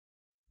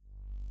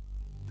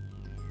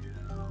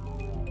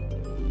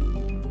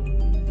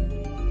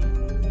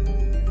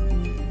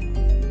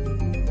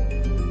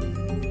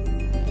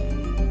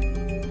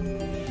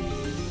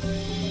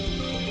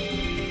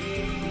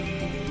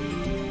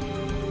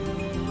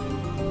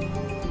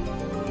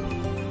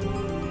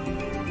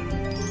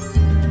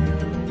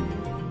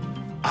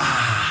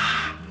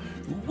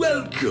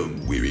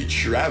Welcome, weary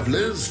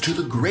travelers, to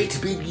the great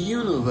big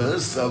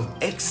universe of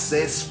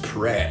Excess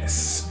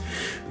Press.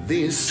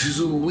 This is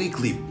a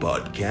weekly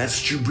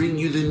podcast to bring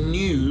you the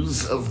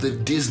news of the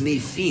Disney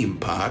theme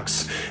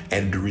parks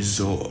and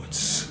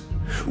resorts.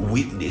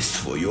 Witness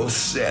for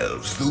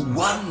yourselves the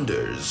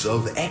wonders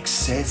of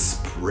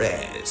Excess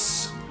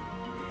Press.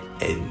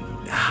 And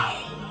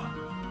now,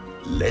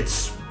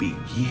 let's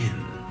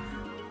begin.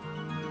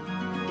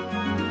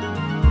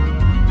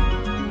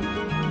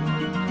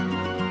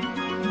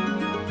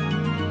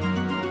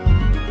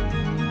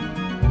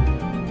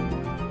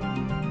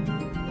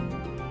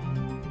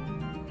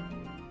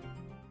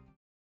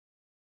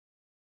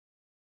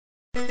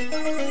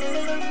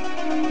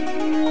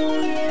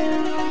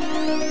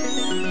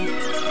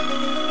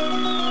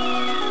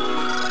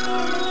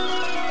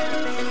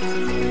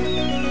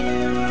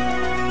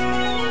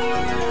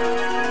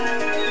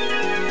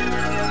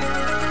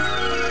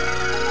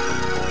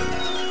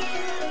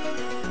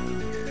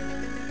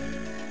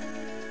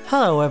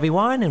 Hello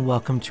everyone, and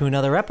welcome to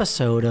another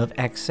episode of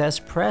Excess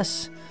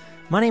Press.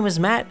 My name is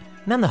Matt,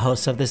 and I'm the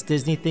host of this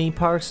Disney Theme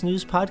Parks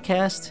News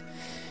Podcast.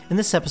 In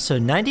this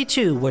episode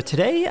 92, where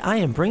today I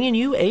am bringing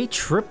you a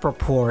trip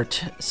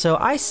report. So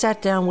I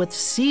sat down with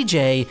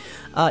CJ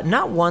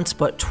not once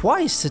but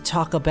twice to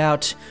talk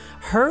about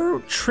her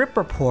trip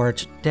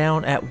report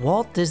down at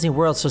Walt Disney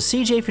World. So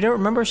CJ, if you don't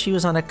remember, she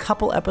was on a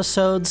couple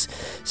episodes.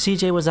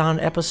 CJ was on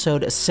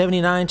episode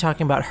 79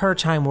 talking about her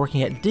time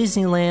working at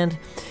Disneyland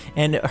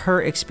and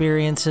her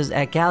experiences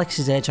at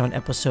Galaxy's Edge on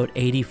episode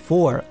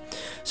 84.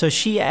 So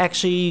she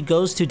actually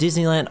goes to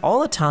Disneyland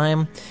all the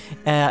time,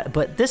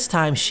 but this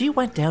time she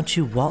went down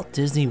to Walt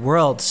Disney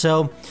World.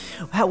 So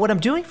what I'm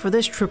doing for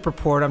this trip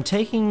report, I'm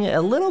taking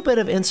a little bit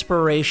of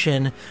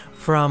inspiration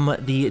from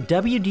the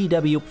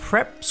WDW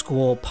Prep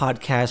School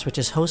podcast, which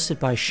is hosted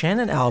by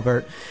Shannon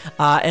Albert.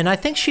 And I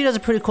think she does a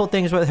pretty cool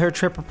things with her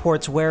trip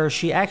reports where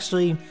she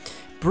actually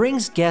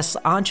brings guests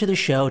onto the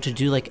show to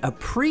do like a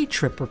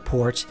pre-trip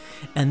report,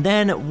 and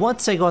then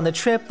once they go on the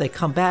trip, they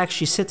come back,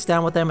 she sits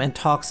down with them and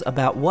talks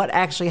about what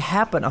actually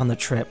happened on the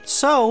trip.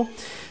 So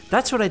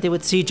that's what I did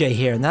with CJ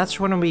here, and that's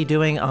what I'm going to be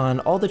doing on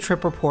all the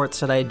trip reports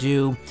that I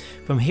do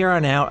from here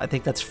on out. I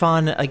think that's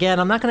fun. Again,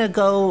 I'm not going to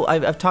go,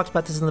 I've talked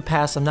about this in the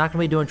past, I'm not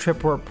going to be doing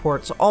trip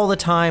reports all the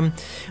time,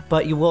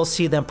 but you will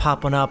see them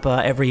popping up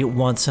every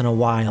once in a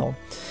while.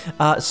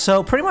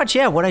 So pretty much,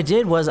 yeah, what I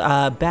did was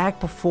back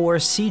before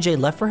CJ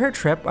left for her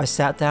trip, I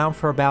sat down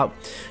for about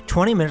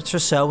 20 minutes or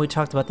so. We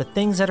talked about the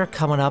things that are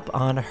coming up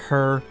on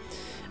her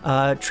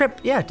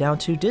trip, down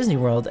to Disney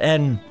World.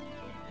 And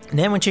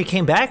then when she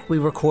came back, we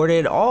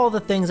recorded all the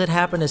things that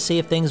happened to see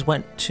if things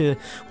went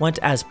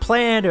as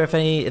planned, or if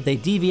they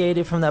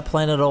deviated from that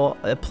plan at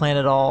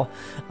all.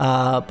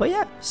 But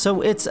yeah, so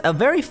it's a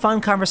very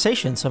fun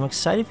conversation. So I'm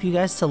excited for you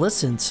guys to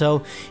listen.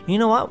 So you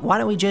know what? Why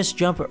don't we just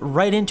jump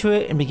right into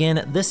it and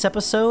begin this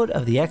episode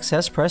of the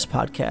Excess Press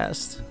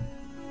Podcast.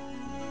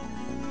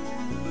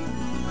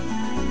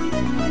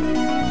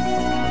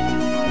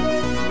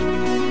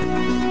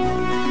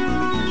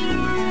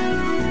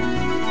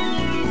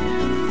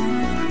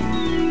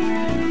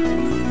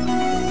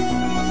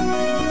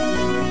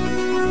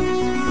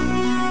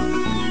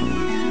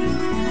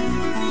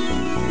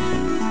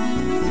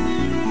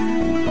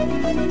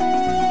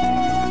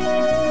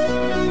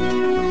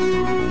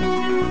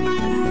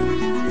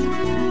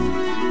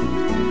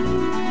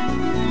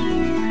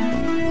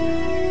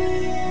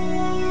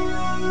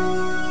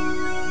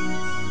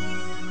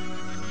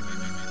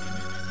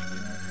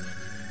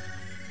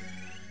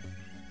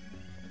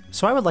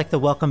 So I would like to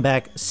welcome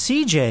back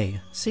CJ.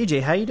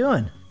 CJ, how you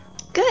doing?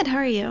 Good. How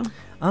are you?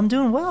 I'm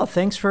doing well.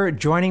 Thanks for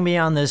joining me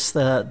on this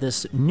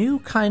new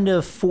kind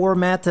of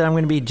format that I'm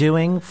going to be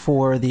doing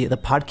for the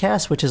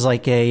podcast, which is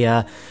like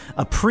a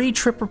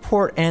pre-trip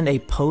report and a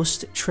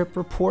post-trip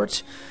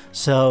report.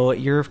 So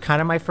you're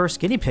kind of my first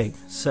guinea pig.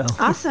 So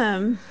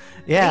awesome.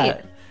 Yeah.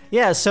 Great.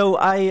 Yeah, so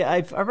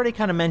I've already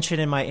kind of mentioned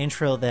in my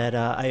intro that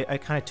I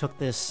kind of took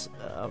this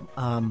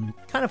kind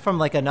of from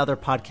like another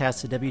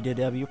podcast, the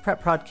WDW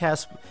Prep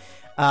podcast.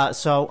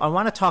 So I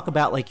want to talk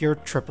about like your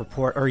trip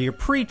report or your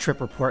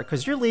pre-trip report,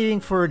 because you're leaving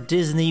for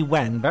Disney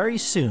when? Very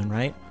soon,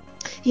 right?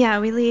 Yeah,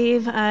 we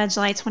leave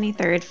July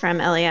 23rd from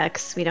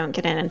LAX. We don't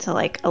get in until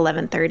like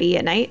 11:30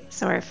 at night.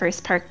 So our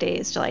first park day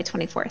is July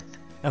 24th.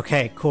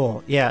 Okay,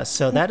 cool. Yeah,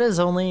 so that is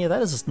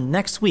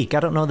next week. I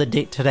don't know the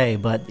date today,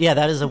 but yeah,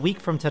 that is a week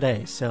from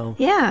today. So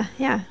yeah.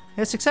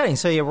 It's exciting.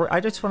 So yeah,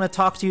 I just want to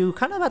talk to you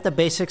kind of about the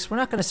basics. We're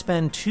not going to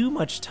spend too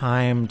much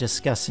time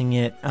discussing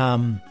it.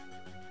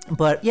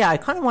 But yeah, I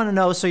kind of want to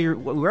know, so we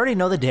already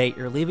know the date.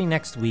 You're leaving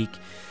next week.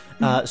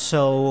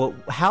 So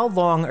how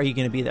long are you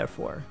going to be there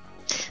for?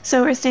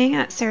 So we're staying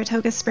at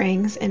Saratoga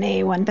Springs in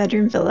a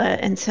one-bedroom villa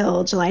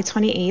until July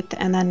 28th,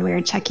 and then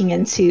we're checking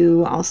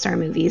into All-Star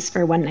Movies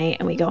for one night,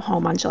 and we go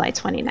home on July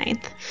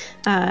 29th.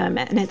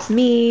 And it's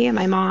me,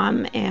 my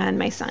mom, and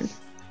my son.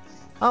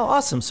 Oh,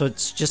 awesome. So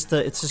it's just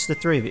the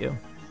three of you.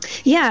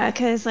 Yeah,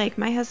 because like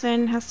my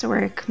husband has to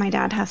work, my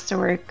dad has to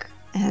work,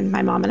 and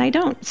my mom and I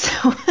don't.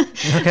 So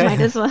okay.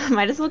 might as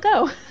well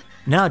go.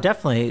 No,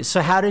 definitely.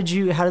 So how did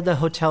the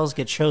hotels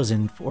get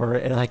chosen, or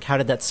like how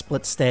did that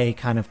split stay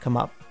kind of come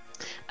up?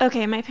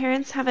 Okay, my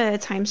parents have a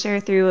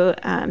timeshare through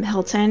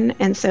Hilton,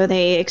 and so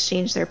they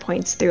exchanged their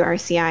points through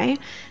RCI.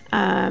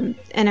 And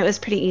it was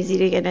pretty easy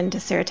to get into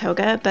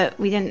Saratoga, but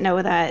we didn't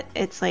know that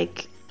it's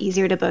like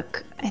easier to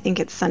book. I think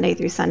it's Sunday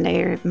through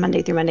Sunday or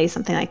Monday through Monday,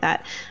 something like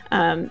that.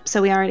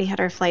 So we already had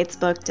our flights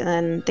booked, and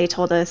then they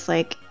told us,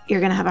 like,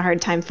 you're going to have a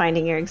hard time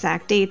finding your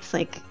exact dates.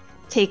 Like,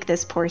 take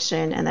this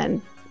portion and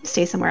then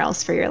stay somewhere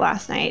else for your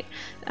last night.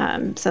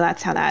 So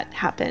that's how that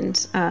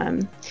happened.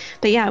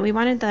 But yeah, we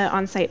wanted the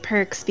on-site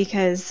perks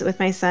because with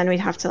my son, we'd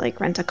have to like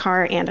rent a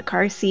car and a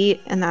car seat,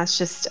 and that's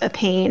just a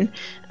pain.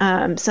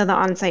 So the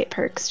on-site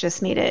perks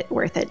just made it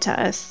worth it to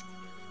us.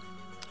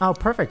 Oh,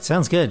 perfect.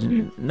 Sounds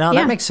good. No,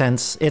 that makes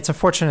sense. It's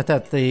unfortunate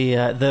that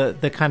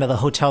the kind of the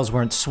hotels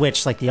weren't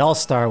switched. Like the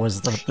All-Star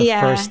was the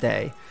first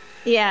day.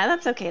 Yeah,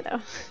 that's okay though.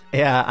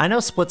 Yeah, I know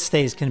split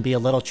stays can be a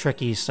little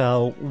tricky.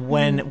 So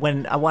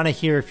when I want to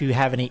hear if you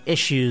have any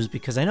issues,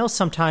 because I know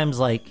sometimes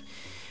like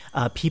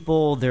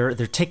people their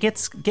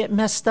tickets get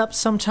messed up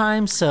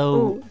sometimes.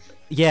 So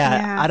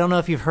yeah, I don't know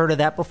if you've heard of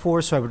that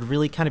before. So I would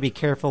really kind of be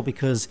careful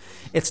because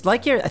it's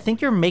like I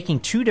think you're making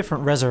two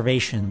different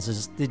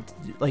reservations.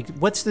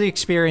 What's the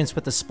experience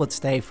with the split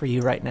stay for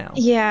you right now?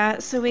 Yeah,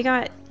 so we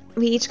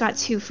each got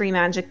 2 free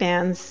Magic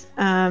Bands.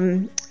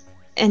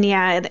 And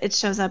yeah, it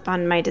shows up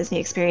on my Disney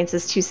Experience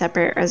as 2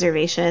 separate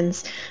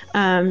reservations.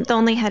 The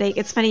only headache,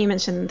 it's funny you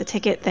mentioned the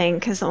ticket thing,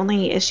 because the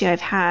only issue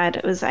I've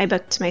had was I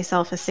booked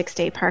myself a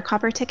 6-day park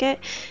hopper ticket.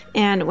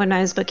 And when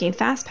I was booking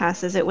fast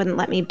passes, it wouldn't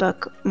let me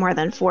book more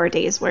than 4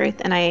 days worth.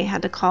 And I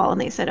had to call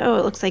and they said, oh,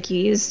 it looks like you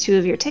used 2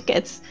 of your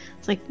tickets.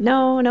 It's like,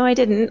 no, I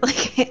didn't.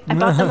 Like, I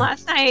bought them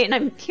last night and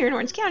I'm here in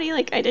Orange County.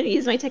 Like, I didn't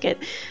use my ticket.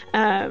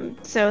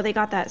 So they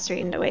got that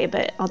straightened away,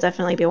 but I'll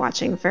definitely be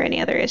watching for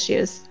any other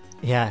issues.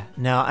 Yeah,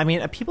 no, I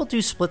mean, people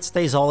do split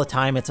stays all the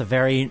time. It's a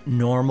very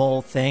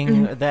normal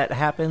thing that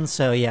happens.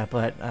 So yeah,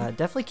 but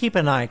definitely keep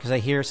an eye because I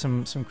hear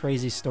some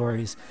crazy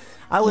stories.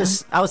 I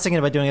was thinking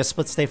about doing a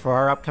split stay for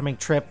our upcoming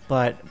trip,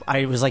 but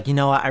I was like,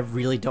 I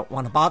really don't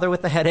want to bother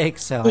with the headache.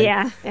 So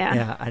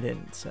I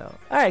didn't. So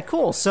all right,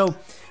 cool. So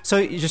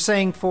you're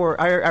saying I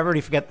already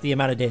forget the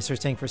amount of days. So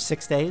you're saying for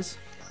 6 days?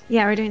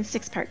 Yeah, we're doing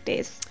 6 park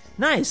days.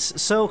 Nice.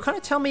 So kind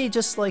of tell me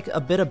just like a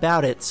bit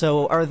about it.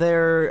 So are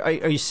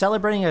you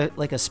celebrating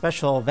a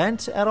special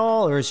event at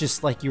all, or is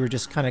just like you were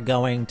just kind of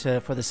going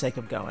for the sake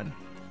of going?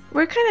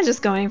 We're kind of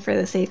just going for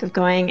the sake of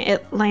going.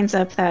 It lines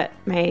up that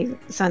my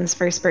son's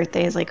first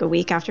birthday is like a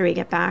week after we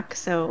get back,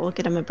 so we'll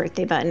get him a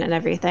birthday button and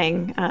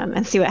everything,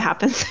 and see what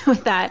happens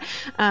with that.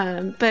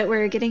 But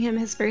we're getting him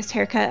his first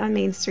haircut on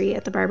Main Street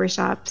at the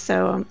barbershop,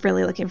 so I'm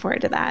really looking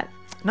forward to that.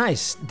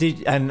 Nice.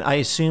 And I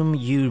assume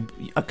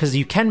because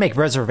you can make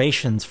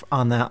reservations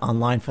on that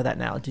online for that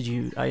now.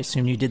 I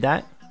assume you did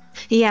that?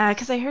 Yeah,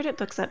 because I heard it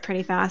books up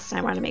pretty fast, and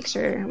I want to make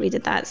sure we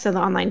did that. So the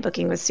online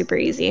booking was super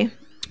easy.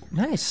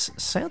 Nice.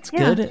 Sounds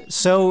good.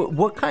 So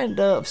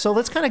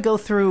let's kind of go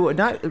through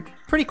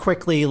pretty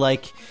quickly,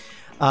 like,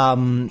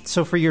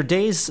 so for your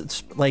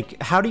days,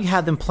 like, how do you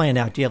have them planned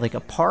out? Do you have like a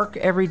park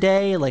every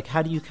day? Like,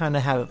 how do you kind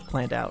of have it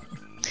planned out?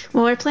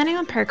 Well, we're planning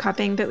on park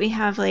hopping, but we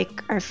have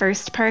like our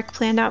first park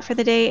planned out for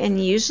the day,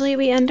 and usually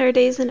we end our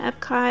days in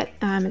Epcot.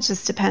 It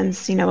just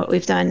depends, what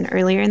we've done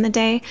earlier in the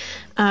day.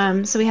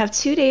 So we have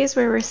 2 days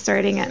where we're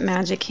starting at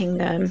Magic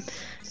Kingdom,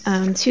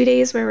 2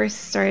 days where we're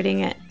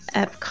starting at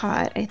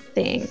Epcot, I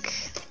think.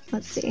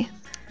 Let's see.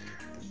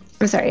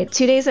 I'm sorry,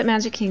 2 days at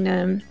Magic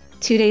Kingdom,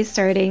 2 days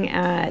starting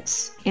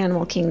at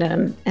Animal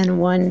Kingdom, and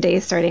 1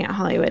 day starting at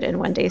Hollywood, and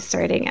 1 day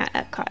starting at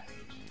Epcot.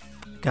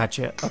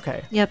 Gotcha.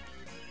 Okay. Yep.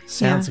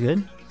 Sounds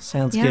good.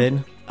 Sounds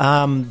good.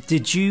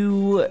 Did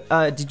you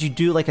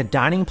do like a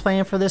dining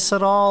plan for this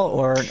at all,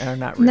 or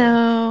not really?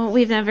 No,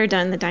 we've never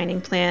done the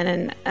dining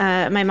plan,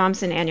 and my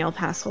mom's an annual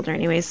pass holder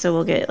anyway, so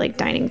we'll get like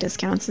dining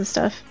discounts and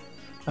stuff.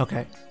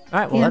 Okay. All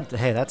right. Well,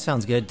 that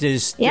sounds good.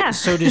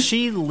 So does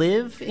she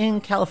live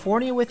in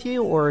California with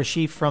you, or is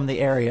she from the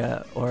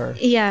area? Or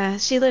yeah,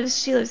 she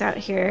lives out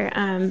here.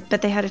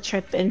 But they had a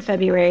trip in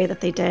February that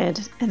they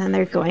did, and then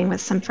they're going with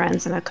some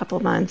friends in a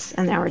couple months,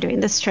 and now we're doing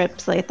this trip.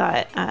 So they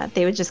thought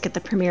they would just get the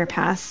Premier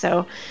Pass.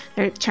 So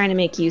they're trying to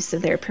make use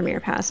of their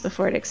Premier Pass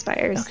before it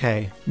expires.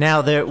 Okay.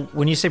 Now,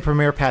 when you say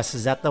Premier Pass,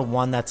 is that the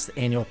one that's the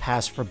annual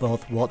pass for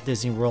both Walt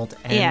Disney World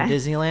and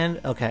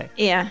Disneyland? Okay.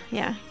 Yeah.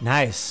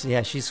 Nice.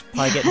 Yeah, she's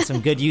probably getting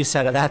some good use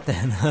out of that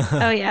then.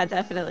 Oh yeah,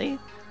 definitely.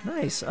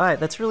 Nice. All right,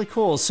 that's really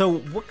cool. So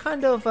what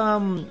kind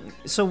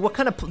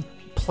of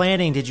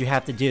planning did you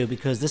have to do,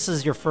 because this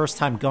is your first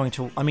time going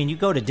to, you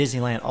go to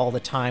Disneyland all the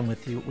time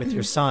with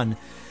your son,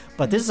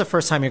 but this is the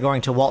first time you're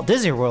going to Walt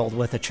Disney World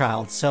with a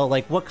child. So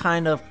like, what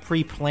kind of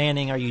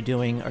pre-planning are you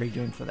doing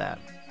for that?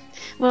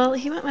 Well,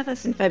 he went with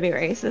us in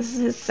February, so this is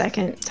his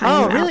second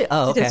time. Oh, really?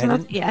 Oh,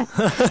 okay. Yeah.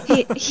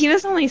 he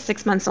was only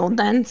 6 months old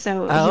then,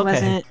 so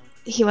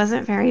he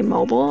wasn't very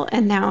mobile,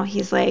 and now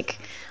he's like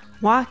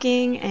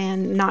walking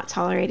and not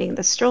tolerating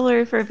the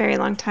stroller for a very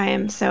long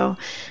time. So,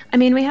 I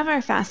mean, we have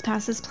our fast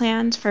passes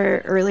planned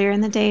for earlier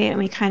in the day, and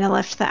we kind of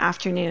left the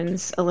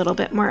afternoons a little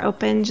bit more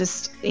open.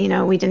 Just,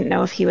 we didn't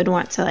know if he would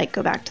want to like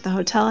go back to the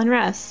hotel and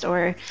rest,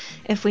 or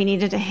if we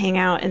needed to hang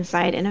out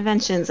inside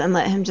Innoventions and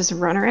let him just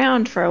run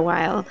around for a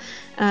while.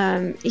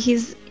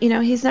 He's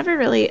never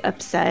really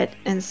upset,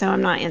 and so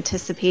I'm not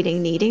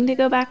anticipating needing to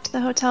go back to the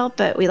hotel,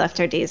 but we left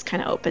our days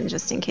kind of open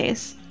just in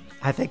case.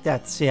 I think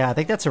that's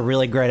a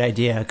really great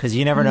idea, because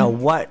you never know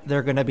what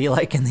they're going to be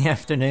like in the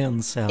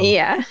afternoon. So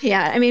yeah.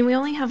 I mean, we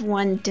only have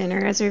one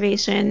dinner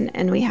reservation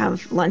and we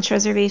have lunch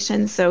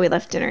reservations, so we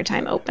left dinner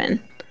time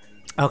open.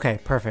 Okay,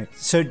 perfect.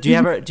 So do you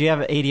have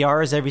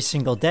ADRs every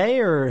single day,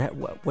 or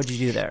what'd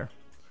you do there?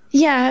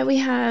 Yeah, we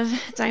have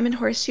Diamond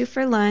Horseshoe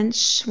for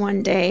lunch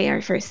one day,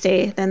 our first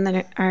day.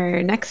 Then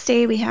our next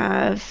day we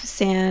have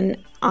San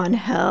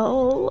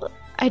Angel.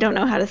 I don't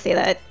know how to say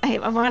that. I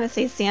want to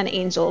say San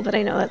Angel, but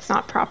I know that's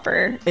not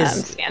proper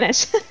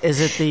Spanish. Is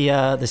it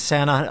the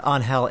San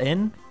Angel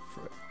Inn?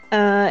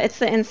 It's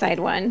the inside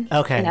one.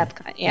 Okay. In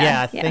Epcot.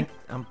 Yeah,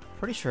 I'm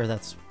pretty sure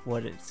that's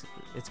what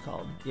it's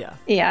called. Yeah.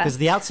 Yeah. Because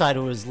the outside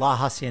was La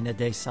Hacienda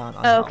de San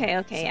Angel. Oh,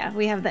 okay. Yeah,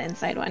 we have the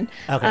inside one.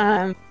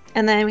 Okay.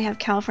 And then we have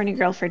California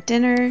Grill for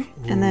dinner,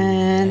 and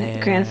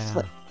then Grand.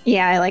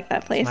 Yeah, I like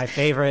that place. My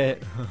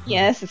favorite.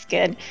 Yes, it's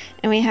good.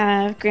 And we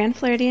have Grand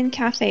Floridian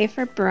Cafe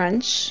for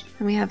brunch,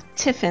 and we have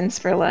Tiffin's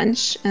for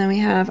lunch, and then we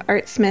have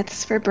Art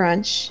Smith's for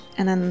brunch,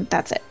 and then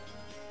that's it.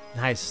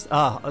 Nice.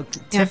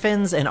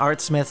 Tiffin's and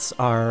Art Smith's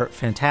are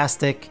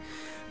fantastic.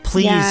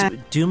 Please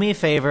do me a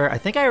favor. I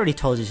think I already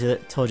told you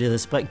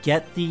this, but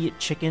get the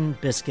chicken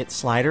biscuit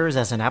sliders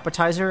as an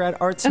appetizer at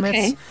Art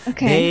Smith's.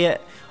 Okay.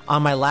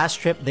 On my last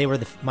trip, they were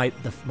the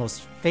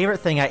most favorite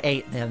thing I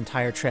ate the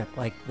entire trip.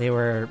 Like they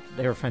were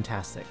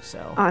fantastic.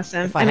 So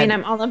awesome.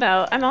 I'm all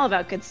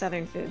about good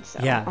Southern food. So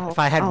yeah, if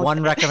I had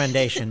one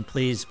recommendation,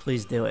 please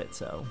do it.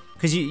 So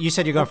because you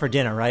said you're going for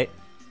dinner, right?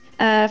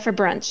 For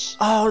brunch.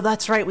 Oh,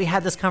 that's right. We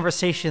had this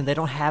conversation. They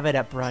don't have it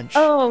at brunch.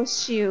 Oh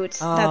shoot,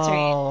 that's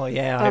right. Oh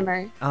yeah.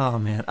 Bummer. Oh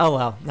man. Oh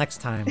well.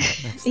 Next time.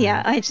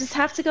 Yeah, I just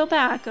have to go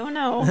back. Oh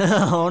no.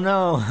 Oh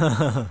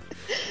no.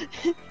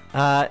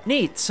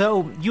 Neat.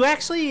 So you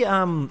actually,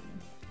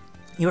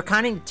 you were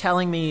kind of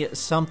telling me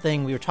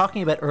something we were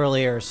talking about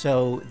earlier.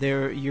 So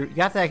you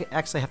have to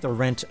actually have to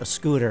rent a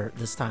scooter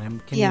this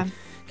time.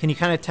 Can you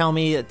kind of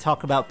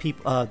talk about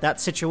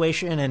that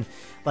situation and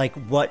like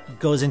what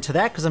goes into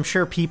that? Because I'm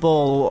sure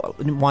people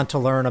want to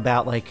learn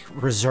about like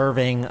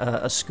reserving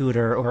a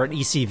scooter or an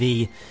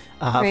ECV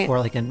for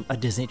like a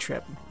Disney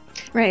trip.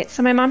 Right.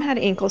 So my mom had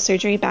ankle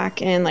surgery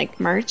back in like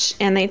March,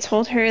 and they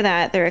told her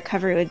that the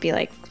recovery would be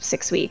like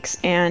 6 weeks,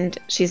 and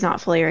she's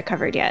not fully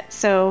recovered yet.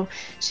 So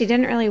she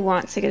didn't really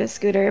want to get a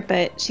scooter,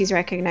 but she's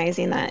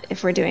recognizing that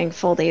if we're doing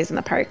full days in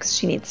the parks,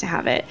 she needs to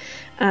have it.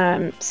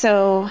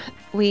 So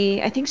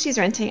I think she's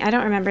renting, I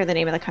don't remember the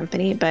name of the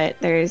company, but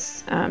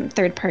there's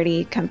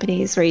third-party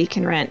companies where you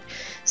can rent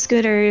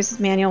scooters,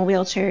 manual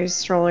wheelchairs,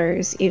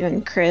 strollers,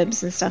 even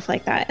cribs and stuff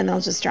like that, and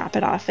they'll just drop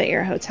it off at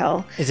your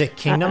hotel. Is it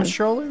Kingdom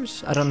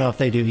Strollers? I don't know if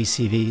they do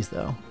ECVs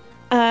though.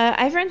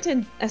 I've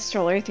rented a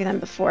stroller through them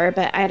before,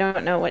 but I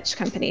don't know which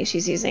company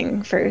she's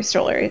using for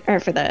stroller or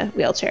for the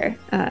wheelchair.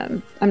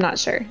 I'm not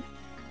sure.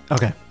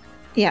 Okay.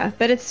 Yeah,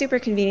 but it's super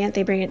convenient.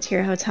 They bring it to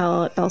your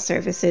hotel at Bell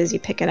Services, you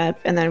pick it up,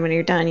 and then when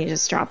you're done, you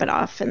just drop it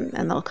off and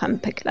they'll come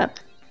pick it up.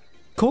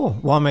 Cool.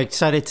 Well, I'm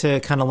excited to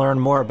kind of learn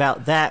more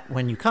about that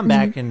when you come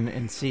back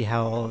and see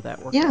how all of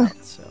that works out.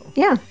 So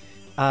yeah.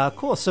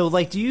 Cool. So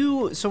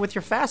with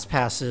your fast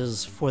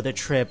passes for the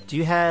trip,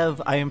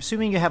 I'm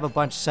assuming you have a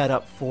bunch set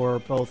up for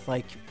both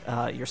like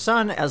your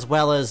son as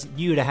well as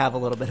you to have a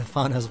little bit of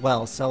fun as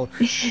well. So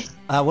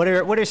what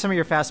are some of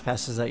your fast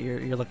passes that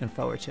you're looking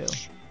forward to?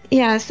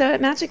 Yeah, so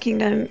at Magic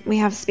Kingdom, we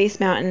have Space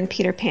Mountain,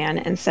 Peter Pan,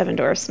 and Seven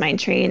Dwarfs Mine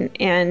Train,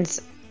 and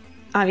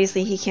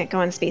obviously he can't go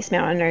on Space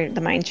Mountain or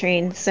the Mine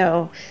Train,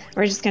 so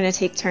we're just going to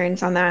take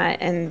turns on that,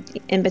 and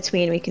in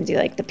between we can do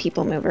like the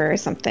People Mover or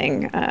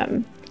something.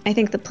 I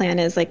think the plan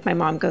is like my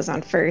mom goes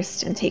on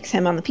first and takes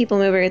him on the People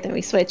Mover, then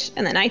we switch,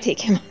 and then I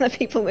take him on the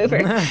People Mover,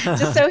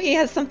 just so he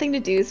has something to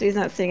do so he's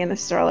not sitting in the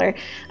stroller.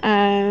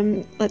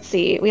 Let's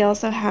see, we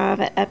also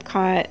have at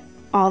Epcot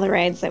all the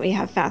rides that we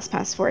have Fast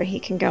Pass for he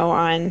can go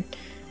on.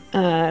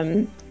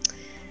 Animal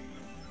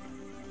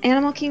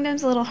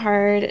Kingdom's a little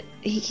hard.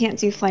 He can't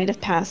do Flight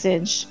of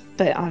Passage,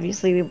 but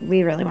obviously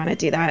we really want to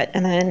do that.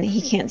 And then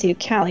he can't do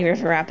Cali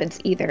River Rapids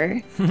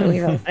either, but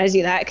we really want to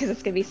do that because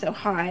it's going to be so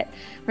hot.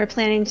 We're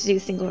planning to do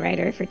Single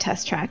Rider for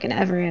Test Track and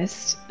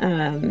Everest.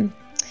 And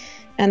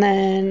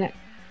then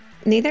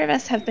neither of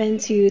us have been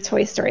to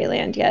Toy Story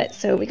Land yet,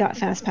 so we got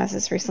fast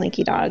passes for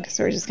Slinky Dog,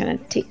 so we're just going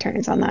to take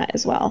turns on that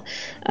as well.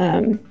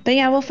 But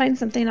yeah, we'll find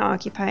something to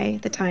occupy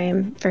the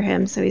time for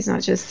him so he's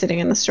not just sitting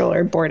in the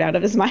stroller bored out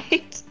of his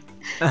mind.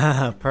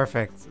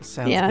 Perfect.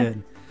 Sounds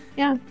good.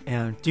 Yeah.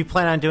 And do you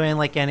plan on doing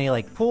like any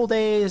like pool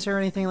days or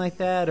anything like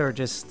that, or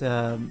just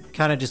kind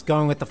of just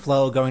going with the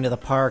flow, going to the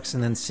parks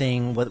and then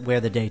seeing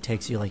where the day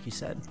takes you, like you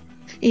said?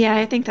 Yeah,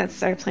 I think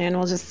that's our plan.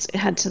 We'll just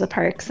head to the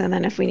parks, and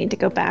then if we need to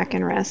go back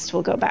and rest,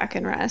 we'll go back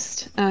and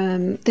rest.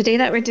 The day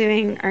that we're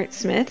doing Art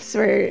Smiths,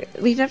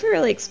 we've never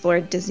really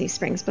explored Disney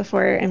Springs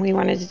before, and we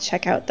wanted to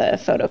check out the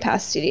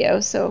PhotoPass studio.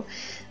 So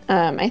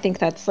I think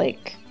that's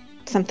like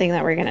something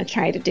that we're going to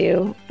try to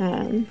do.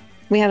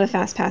 We have a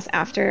Fast Pass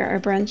after our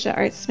brunch at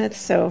Art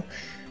Smiths, so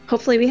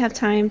hopefully we have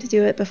time to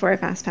do it before a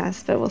Fast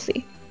Pass, but we'll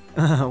see.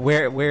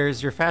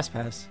 Where's your Fast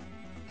Pass?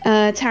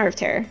 Tower of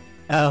Terror.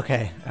 Oh,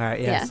 okay. All right.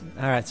 Yes.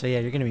 Yeah. All right. So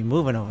you're going to be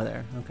moving over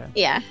there. Okay.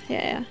 Yeah.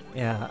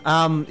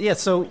 Yeah.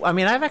 So I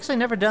mean, I've actually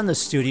never done the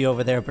studio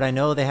over there, but I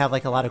know they have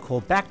like a lot of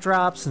cool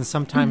backdrops, and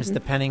sometimes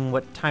depending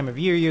what time of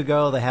year you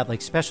go, they have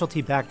like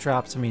specialty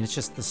backdrops. I mean, it's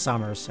just the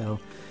summer, so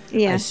I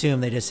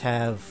assume they just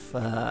have.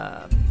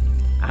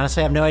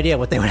 Honestly, I have no idea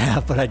what they would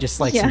have, but I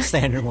just like some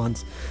standard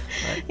ones.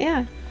 But.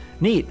 Yeah.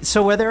 Neat.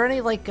 So were there any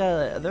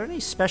are there any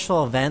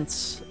special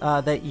events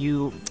that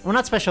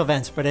not special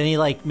events, but any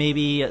like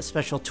maybe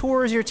special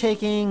tours you're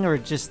taking, or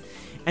just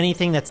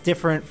anything that's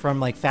different from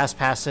like fast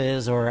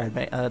passes or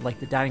like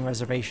the dining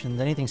reservations,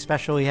 anything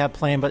special you have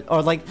planned,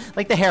 or like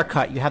the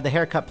haircut, you have the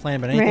haircut planned,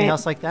 but anything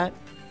else like that?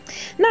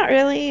 Not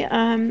really.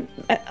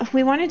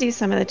 We want to do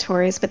some of the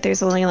tours, but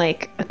there's only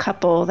like a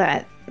couple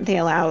that they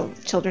allow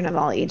children of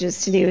all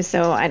ages to do,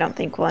 so I don't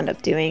think we'll end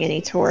up doing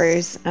any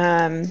tours.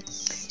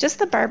 Just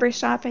the barber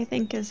shop, I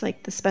think, is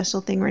like the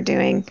special thing we're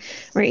doing.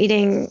 We're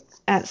eating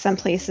at some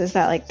places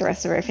that like the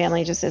rest of our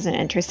family just isn't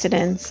interested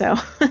in, so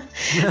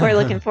we're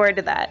looking forward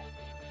to that.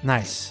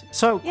 Nice.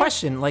 So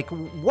question, like,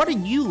 what are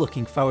you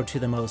looking forward to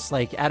the most?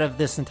 Like, out of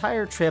this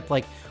entire trip,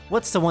 like,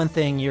 what's the one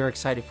thing you're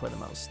excited for the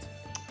most?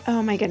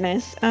 Oh my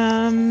goodness.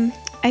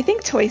 I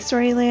think Toy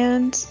Story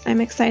Land I'm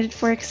excited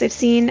for, because I've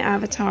seen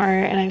Avatar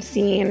and I've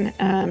seen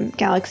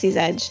Galaxy's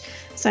Edge.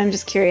 So I'm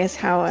just curious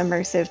how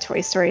immersive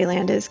Toy Story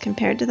Land is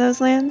compared to those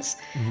lands.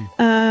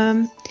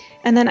 Mm-hmm.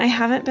 And then I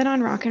haven't been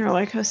on Rock and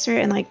Roller Coaster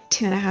in like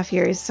 2.5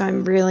 years. So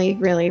I'm really,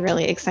 really,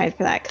 really excited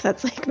for that, because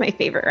that's like my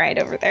favorite ride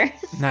over there.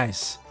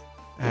 Nice.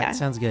 That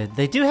sounds good.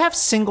 They do have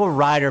single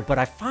rider, but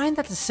I find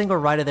that the single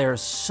rider there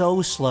is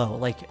so slow,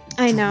 like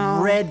I know,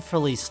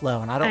 dreadfully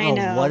slow, and I don't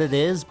know what it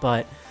is,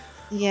 but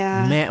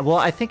man, well,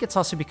 I think it's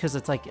also because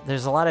it's like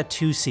there's a lot of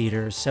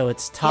two-seaters, so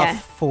it's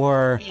tough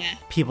for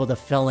people to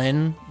fill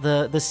in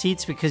the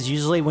seats, because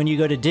usually when you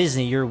go to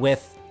Disney, you're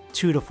with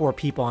 2 to 4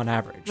 people on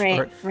average,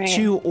 or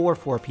 2 or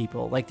 4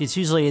 people. Like it's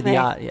usually the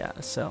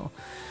odd, so.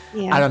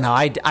 Yeah. I don't know.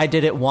 I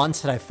did it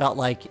once and I felt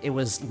like it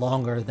was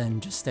longer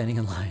than just standing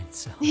in line.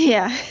 So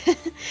yeah,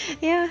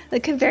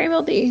 it could very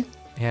well be.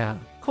 Yeah,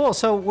 cool.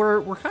 So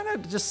we're kind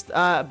of just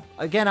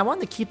again, I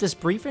wanted to keep this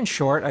brief and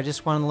short. I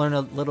just want to learn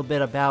a little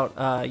bit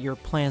about your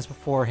plans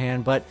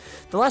beforehand. But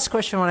the last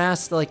question I want to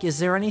ask, like, is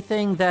there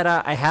anything that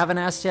I haven't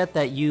asked yet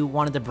that you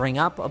wanted to bring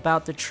up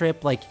about the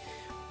trip? Like,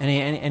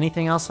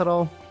 anything else at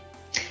all?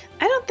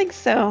 I don't think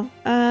so.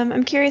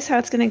 I'm curious how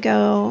it's going to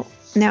go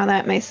now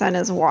that my son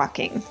is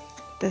walking.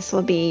 This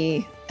will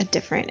be a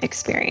different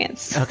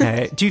experience.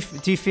 Okay. Do you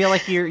feel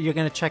like you're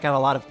going to check out a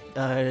lot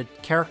of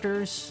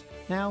characters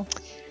now?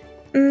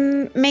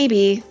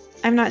 Maybe.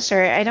 I'm not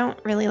sure. I don't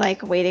really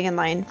like waiting in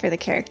line for the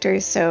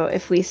characters. So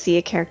if we see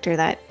a character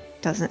that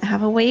doesn't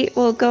have a wait,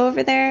 we'll go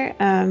over there.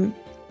 And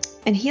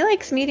he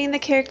likes meeting the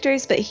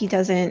characters, but he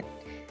doesn't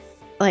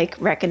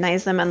like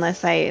recognize them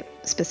unless I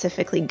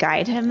specifically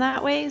guide him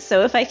that way.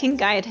 So if I can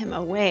guide him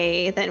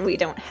away, then we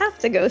don't have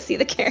to go see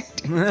the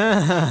character.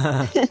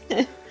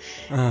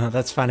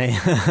 That's funny.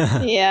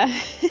 Yeah.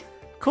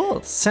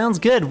 Cool. Sounds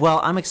good.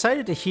 Well, I'm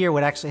excited to hear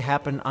what actually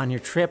happened on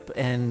your trip,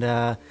 and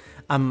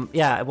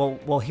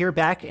we'll hear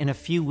back in a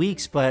few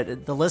weeks.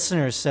 But the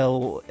listeners,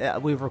 so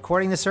we're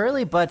recording this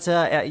early, but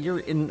you're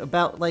in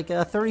about like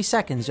 30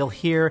 seconds. You'll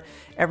hear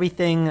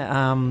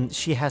everything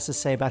she has to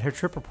say about her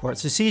trip report.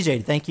 So,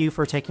 CJ, thank you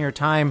for taking your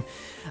time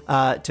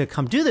to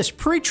come do this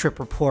pre-trip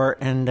report,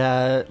 and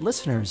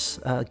listeners,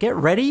 get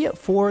ready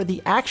for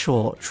the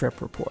actual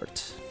trip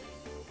report.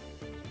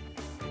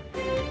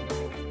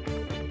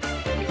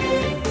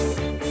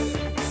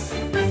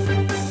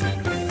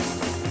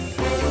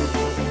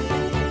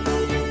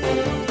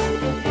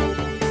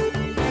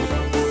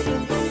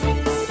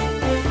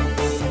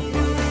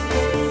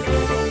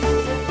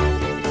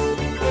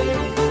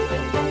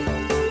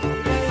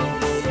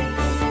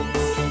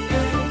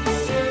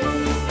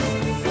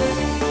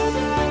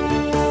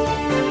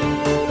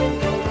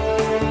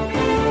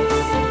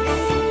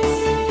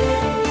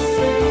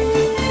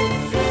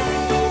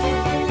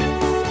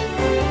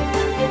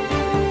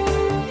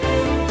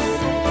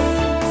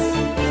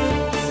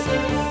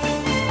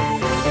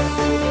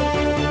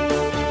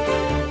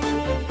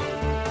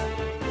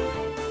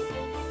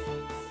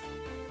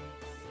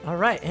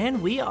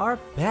 And we are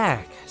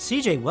back.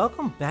 CJ,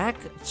 welcome back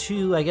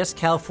to, I guess,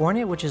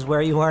 California, which is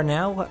where you are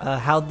now.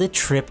 How'd the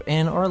trip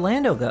in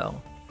Orlando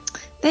go?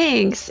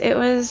 Thanks. It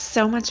was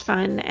so much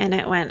fun, and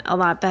it went a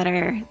lot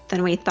better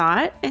than we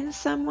thought in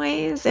some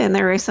ways, and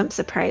there were some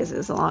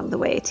surprises along the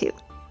way, too.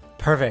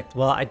 Perfect.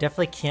 Well, I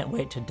definitely can't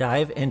wait to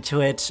dive into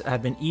it.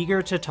 I've been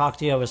eager to talk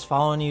to you. I was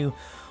following you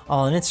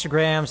all on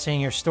Instagram, seeing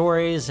your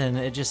stories, and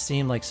it just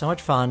seemed like so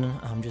much fun.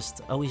 I'm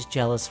just always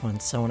jealous when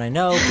someone I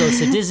know goes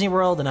to Disney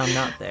World and I'm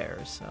not there.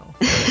 So,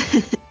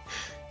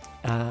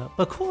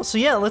 but cool. So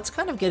yeah, let's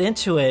kind of get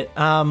into it.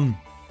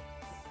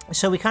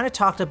 So we kind of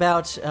talked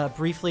about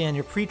briefly on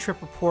your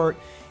pre-trip report.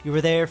 You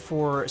were there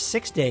for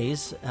 6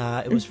 days.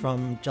 It was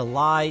from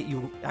July.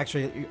 You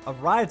actually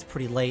arrived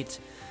pretty late.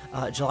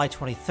 July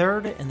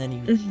 23rd, and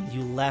then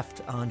you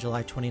left on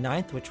July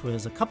 29th, which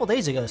was a couple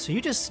days ago. So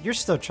you're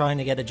still trying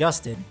to get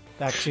adjusted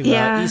back to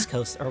East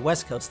Coast or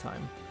West Coast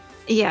time.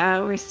 Yeah,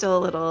 we're still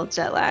a little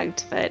jet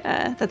lagged, but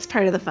that's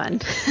part of the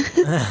fun.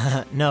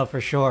 No, for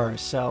sure.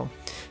 So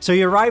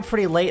you arrived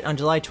pretty late on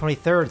July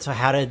 23rd. So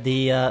how did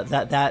the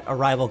that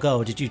arrival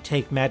go? Did you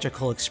take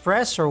Magical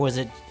Express, or was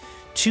it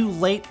too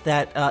late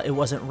that it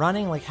wasn't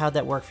running? Like, how'd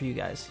that work for you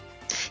guys?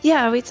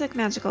 Yeah, we took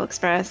Magical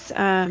Express.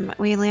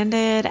 We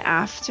landed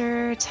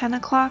after 10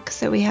 o'clock,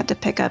 so we had to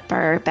pick up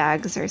our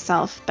bags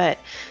ourselves, but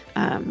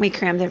we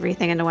crammed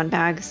everything into one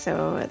bag,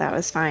 so that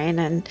was fine.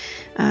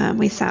 And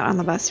we sat on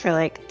the bus for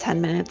like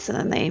 10 minutes, and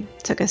then they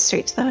took us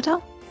straight to the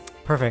hotel.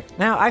 Perfect.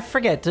 Now, I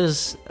forget,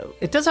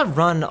 it doesn't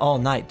run all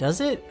night, does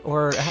it?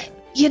 Or...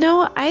 You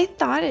know, I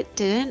thought it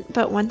didn't,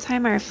 but one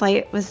time our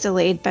flight was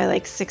delayed by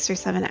like 6 or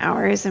 7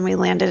 hours, and we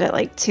landed at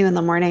like 2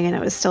 a.m. and it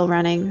was still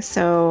running.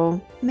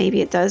 So maybe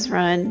it does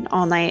run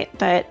all night,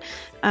 but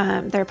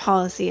their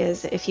policy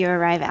is if you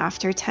arrive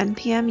after 10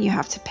 p.m., you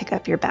have to pick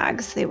up your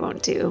bags. They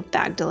won't do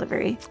bag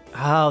delivery.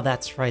 Oh,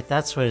 that's right.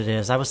 That's what it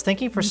is. I was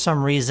thinking for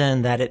some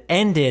reason that it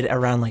ended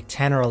around like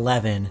 10 or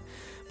 11,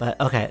 but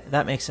okay,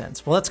 that makes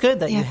sense. Well, that's good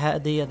that you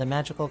had the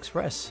Magical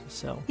Express.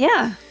 So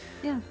yeah.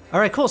 All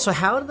right, cool. So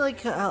how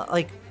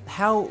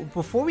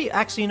before we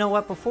actually, you know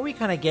what? Before we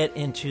kind of get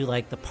into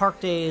like the park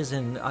days,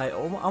 and I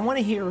want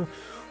to hear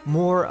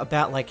more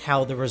about like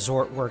how the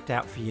resort worked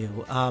out for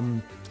you.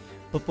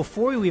 But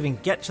before we even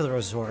get to the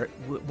resort,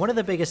 one of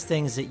the biggest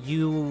things that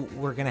you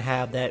were going to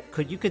have that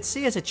you could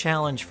see as a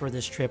challenge for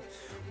this trip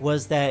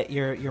was that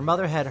your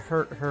mother had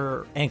hurt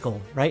her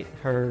ankle, right?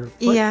 Her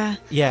foot?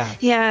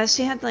 Yeah.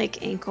 She had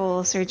like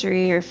ankle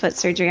surgery or foot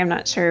surgery. I'm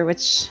not sure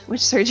which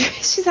surgery.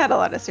 She's had a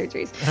lot of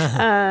surgeries.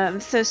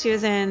 So she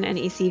was in an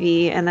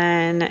ECV, and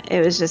then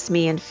it was just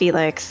me and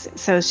Felix.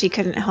 So she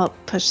couldn't help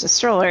push the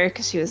stroller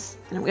because she was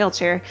in a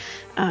wheelchair.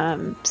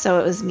 So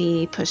it was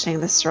me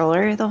pushing the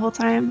stroller the whole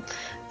time.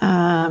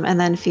 And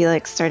then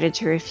Felix started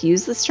to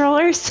refuse the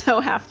stroller. So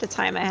half the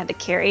time I had to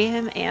carry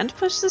him and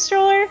push the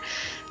stroller.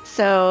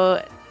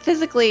 So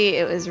physically,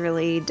 it was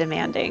really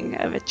demanding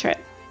of a trip.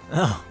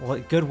 Oh, well,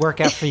 good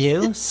workout for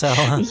you. So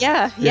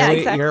yeah,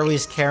 exactly. You're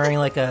always carrying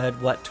like a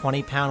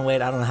 20-pound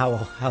weight. I don't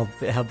know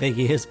how big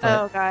he is, but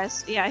oh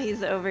gosh, yeah,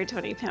 he's over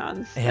 20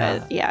 pounds.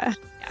 Yeah.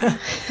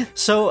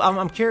 So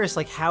I'm curious,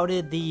 like, how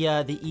did the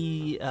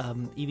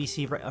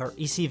EBC or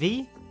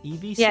ECV?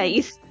 EBC? Yeah,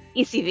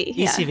 ECV.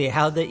 ECV.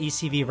 How'd the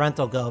ECV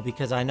rental go?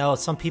 Because I know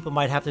some people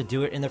might have to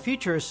do it in the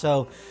future.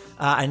 So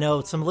I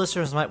know some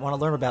listeners might want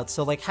to learn about.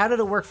 So, like, how did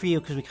it work for you?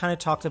 Because we kind of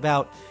talked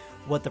about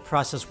what the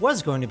process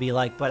was going to be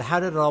like, but how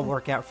did it all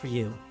work out for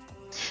you?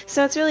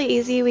 So it's really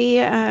easy.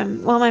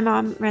 My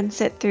mom rents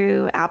it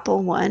through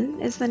Apple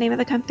One is the name of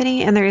the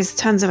company, and there's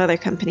tons of other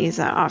companies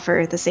that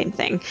offer the same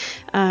thing.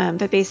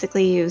 But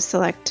basically you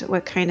select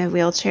what kind of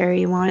wheelchair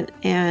you want,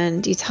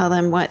 and you tell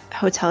them what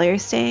hotel you're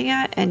staying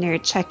at and your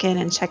check-in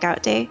and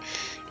check-out day,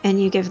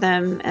 and you give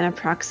them an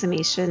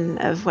approximation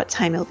of what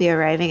time you'll be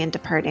arriving and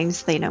departing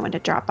so they know when to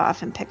drop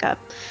off and pick up.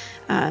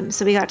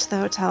 So we got to the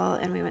hotel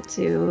and we went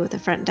to the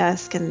front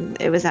desk,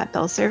 and it was at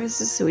Bell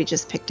Services, so we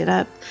just picked it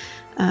up.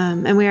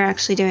 And we were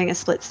actually doing a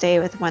split stay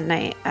with one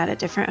night at a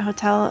different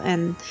hotel,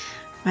 and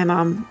my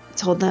mom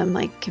told them,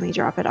 like, can we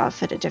drop it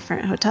off at a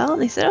different hotel?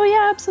 And they said, oh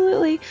yeah,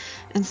 absolutely.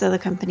 And so the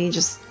company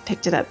just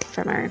picked it up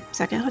from our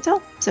second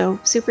hotel. So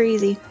super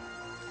easy.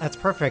 That's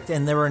perfect.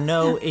 And there were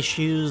no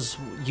issues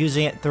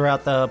using it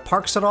throughout the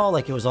parks at all?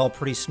 Like, it was all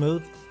pretty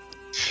smooth?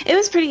 It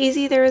was pretty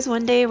easy. There was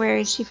one day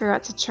where she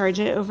forgot to charge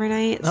it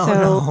overnight.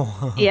 Oh,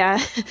 no.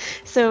 Yeah.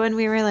 So when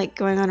we were like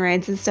going on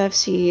rides and stuff,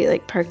 she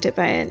like parked it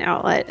by an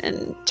outlet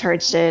and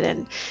charged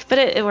it, but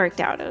it worked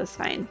out. It was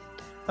fine.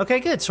 Okay,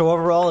 good. So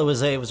overall, it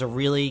was a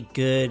really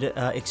good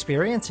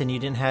experience, and you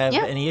didn't have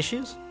any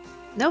issues?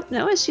 Nope,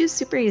 no issues.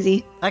 Super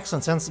easy.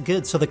 Excellent. Sounds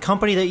good. So the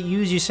company that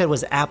you said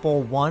was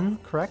Apple One,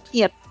 correct?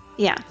 Yep.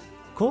 Yeah.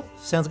 Cool.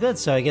 Sounds good.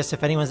 So I guess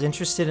if anyone's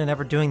interested in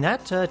ever doing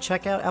that,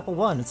 check out Apple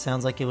One. It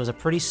sounds like it was a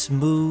pretty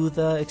smooth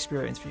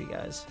experience for you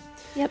guys.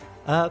 Yep.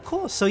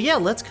 Cool. So yeah,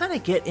 let's kind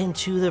of get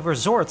into the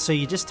resort. So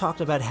you just talked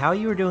about how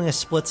you were doing a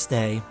split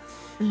stay,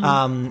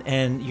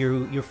 and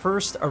you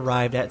first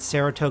arrived at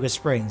Saratoga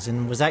Springs.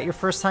 And was that your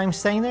first time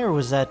staying there, or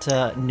was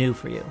that new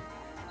for you?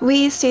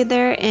 We stayed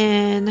there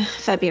in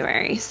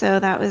February,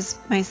 so that was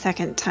my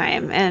second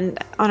time. And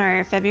on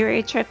our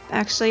February trip,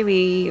 actually,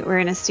 we were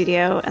in a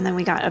studio, and then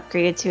we got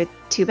upgraded to a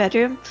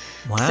 2-bedroom.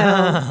 Wow,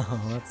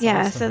 so, that's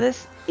yeah. awesome.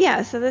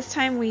 So this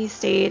time we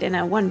stayed in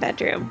a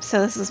 1-bedroom.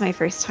 So this was my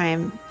first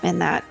time in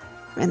that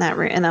in that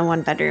room, in that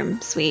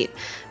 1-bedroom suite,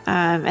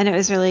 and it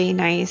was really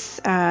nice.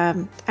 I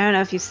don't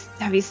know if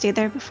have you stayed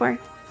there before?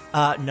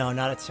 No,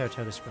 not at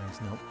Saratoga Springs.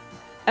 Nope.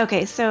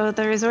 Okay, so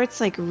the resort's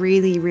like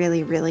really,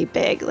 really, really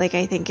big. Like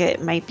I think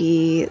it might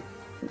be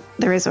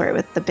the resort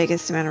with the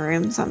biggest amount of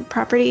rooms on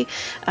property.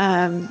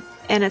 And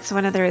it's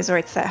one of the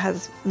resorts that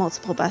has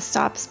multiple bus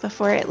stops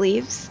before it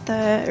leaves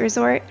the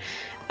resort.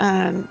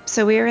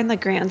 So we were in the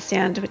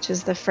grandstand, which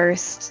is the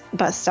first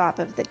bus stop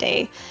of the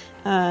day,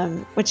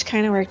 which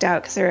kind of worked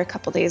out because there were a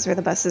couple days where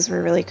the buses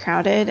were really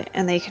crowded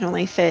and they can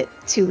only fit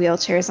 2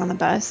 wheelchairs on the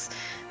bus.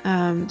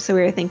 So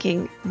we were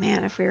thinking,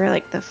 man, if we were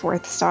like the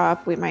 4th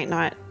stop, we might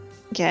not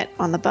get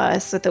on the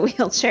bus with the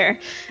wheelchair.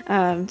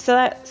 So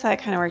that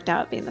kind of worked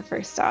out being the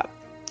first stop.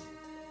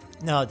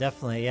 No,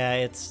 definitely. Yeah,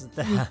 it's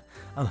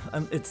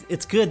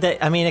good that,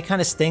 I mean, it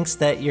kind of stinks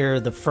that you're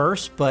the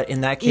first, but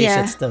in that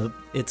case,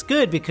 it's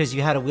good because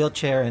you had a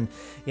wheelchair, and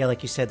yeah,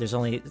 like you said, there's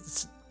only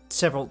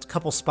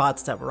couple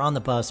spots that were on the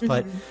bus,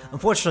 but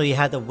unfortunately you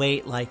had to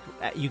wait. Like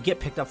you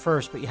get picked up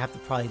first, but you have to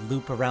probably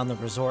loop around the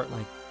resort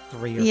like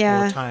 3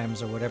 or 4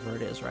 times or whatever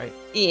it is, right?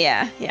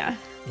 Yeah.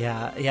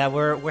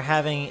 We're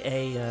having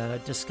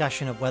a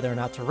discussion of whether or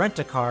not to rent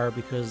a car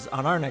because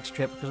on our next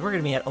trip, because we're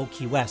going to be at Old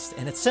Key West,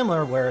 and it's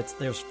similar where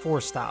there's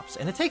 4 stops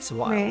and it takes a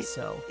while. Right.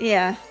 So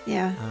yeah.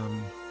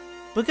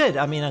 But good.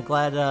 I mean, I'm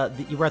glad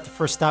that you were at the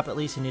first stop at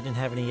least, and you didn't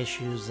have any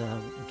issues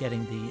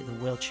getting the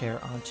wheelchair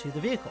onto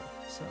the vehicle.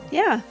 So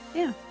yeah.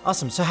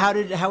 Awesome. So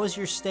how was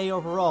your stay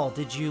overall?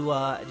 Did you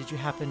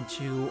happen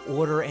to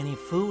order any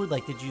food?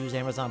 Like, did you use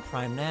Amazon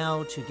Prime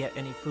Now to get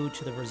any food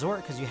to the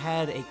resort? Because you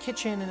had a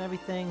kitchen and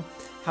everything.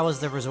 How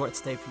was the resort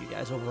stay for you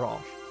guys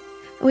overall?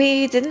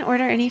 We didn't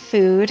order any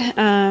food.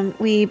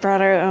 We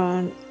brought our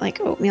own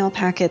like oatmeal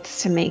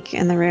packets to make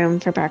in the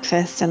room for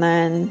breakfast, and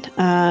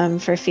then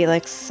for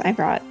Felix, I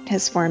brought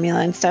his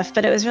formula and stuff.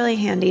 But it was really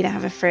handy to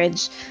have a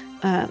fridge,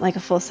 like a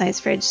full-size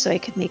fridge, so I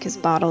could make his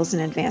bottles in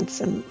advance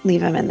and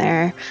leave them in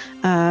there.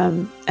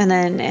 And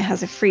then it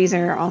has a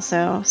freezer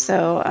also,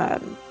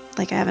 so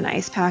like I have an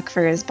ice pack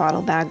for his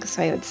bottle bag,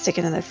 so I would stick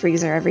it in the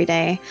freezer every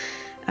day.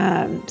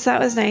 So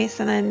that was nice.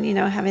 And then,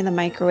 having the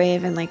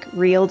microwave and like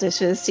real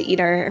dishes to eat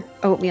our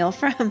oatmeal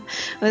from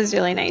was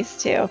really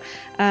nice too.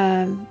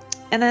 And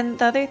then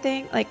the other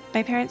thing, like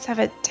my parents have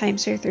a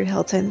timeshare through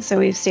Hilton, so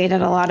we've stayed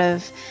at a lot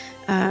of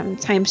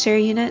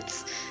timeshare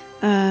units.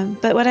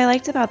 But what I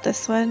liked about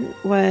this one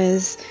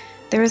was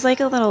there was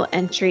like a little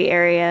entry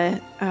area.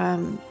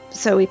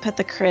 So we put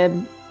the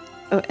crib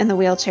and the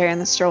wheelchair and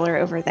the stroller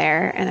over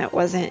there, and it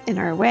wasn't in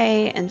our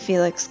way. And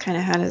Felix kind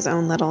of had his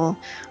own little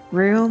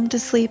room to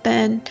sleep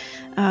in.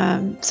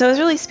 So it was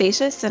really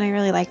spacious, and I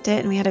really liked it.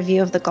 And we had a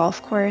view of the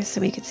golf course,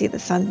 and we could see the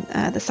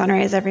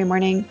sunrise every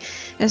morning.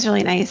 It was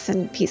really nice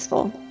and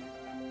peaceful.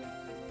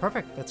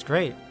 Perfect. That's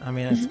great. I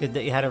mean, it's good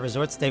that you had a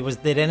resort stay.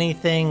 Did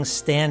anything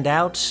stand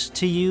out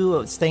to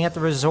you staying at the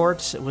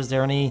resort? Was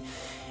there any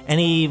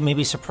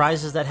maybe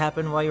surprises that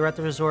happened while you were at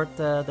the resort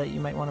that you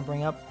might want to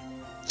bring up?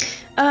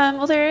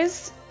 Well, there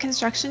is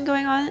construction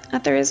going on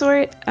at the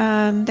resort.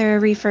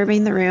 They're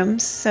refurbing the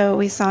rooms, so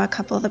we saw a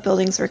couple of the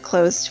buildings were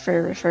closed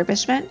for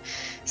refurbishment.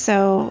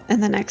 So in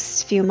the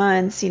next few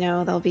months,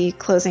 they'll be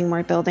closing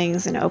more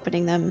buildings and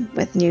opening them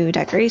with new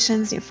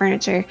decorations, new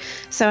furniture.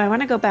 So I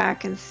want to go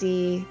back and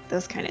see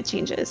those kind of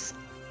changes.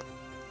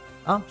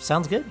 Oh,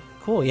 sounds good.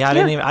 Cool. Yeah, I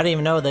didn't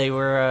even know they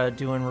were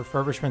doing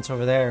refurbishments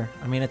over there.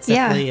 I mean, it's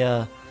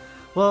definitely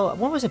well,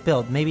 when was it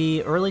built?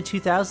 Maybe early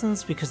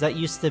 2000s, because that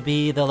used to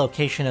be the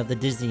location of the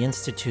Disney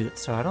Institute.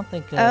 So I don't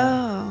think.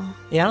 I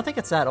don't think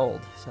it's that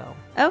old. So.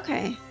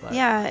 Okay. But.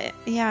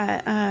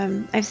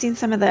 Yeah. I've seen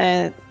some of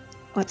the,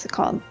 what's it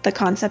called, the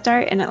concept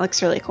art, and it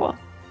looks really cool.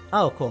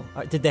 Oh, cool.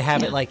 Did they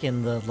have it like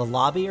in the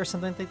lobby or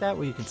something like that,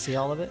 where you can see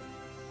all of it?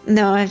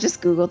 No, I've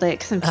just Googled it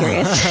because I'm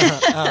curious.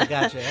 Oh,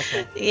 gotcha.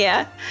 Okay.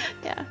 Yeah.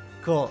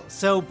 Cool.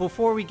 So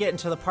before we get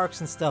into the parks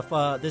and stuff,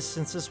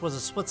 since this was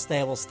a split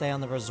stay, we'll stay on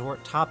the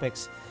resort topic.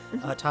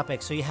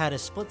 So you had a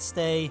split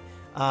stay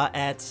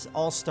at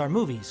All Star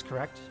Movies,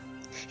 correct?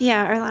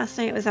 Yeah, our last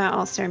night was at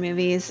All Star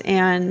Movies,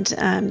 and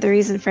the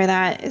reason for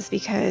that is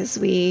because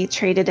we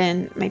traded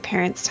in my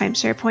parents'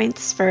 timeshare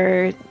points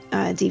for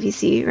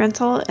DVC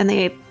rental, and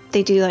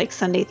they do like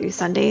Sunday through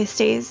Sunday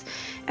stays,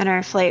 and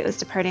our flight was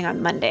departing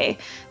on Monday.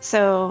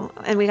 So,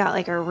 and we got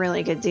like a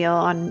really good deal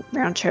on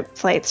round trip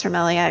flights from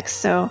LAX.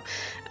 So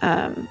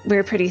we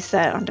were pretty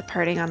set on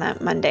departing on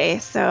that Monday.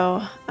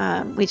 So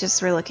we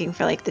just were looking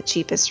for like the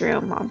cheapest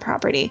room on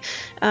property.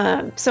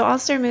 So All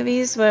Star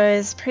Movies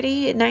was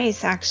pretty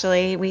nice,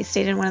 actually. We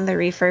stayed in one of the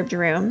refurbed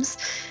rooms,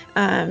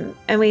 and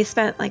we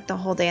spent like the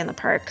whole day in the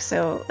park.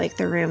 So like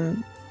the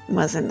room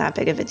wasn't that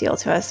big of a deal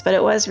to us, but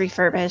it was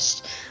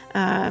refurbished.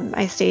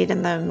 I stayed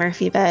in the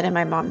Murphy bed, and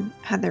my mom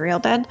had the real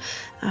bed.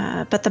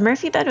 But the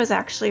Murphy bed was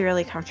actually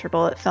really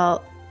comfortable. It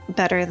felt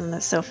better than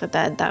the sofa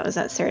bed that was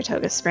at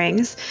Saratoga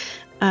Springs.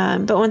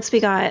 But once we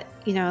got,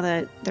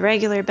 the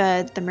regular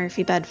bed, the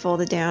Murphy bed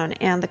folded down,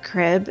 and the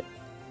crib,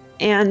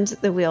 and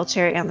the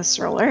wheelchair and the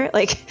stroller.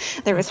 Like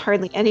there was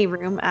hardly any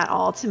room at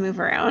all to move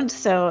around.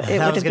 So it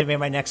that was going to be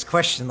my next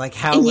question. Like,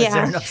 how was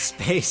there enough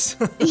space?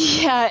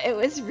 Yeah, it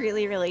was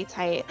really, really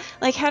tight.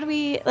 Like had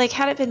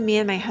it been me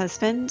and my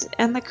husband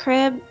and the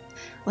crib,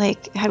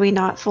 like had we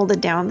not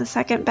folded down the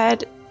second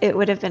bed, it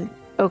would have been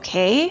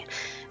okay.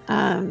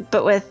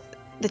 But with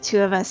the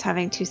two of us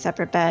having two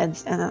separate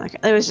beds, and then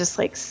it was just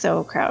like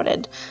so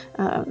crowded.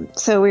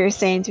 So we were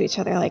saying to each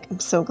other, like,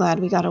 I'm so glad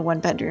we got a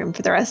 1-bedroom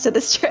for the rest of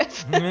this trip.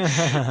 But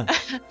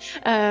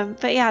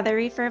yeah, the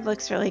refurb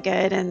looks really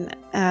good, and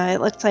it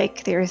looked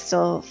like they were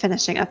still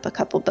finishing up a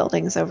couple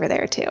buildings over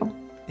there too.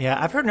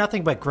 Yeah, I've heard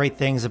nothing but great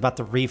things about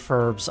the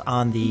refurbs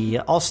on the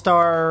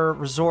All-Star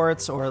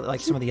resorts or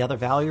like some of the other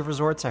value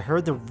resorts. I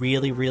heard they're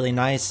really, really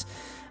nice.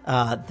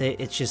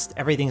 It's just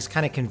everything's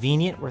kind of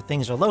convenient where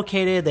things are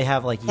located. They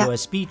have like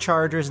USB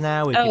chargers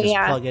now. We can just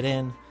plug it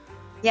in.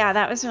 Yeah,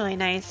 that was really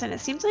nice. And it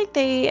seems like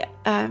they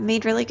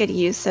made really good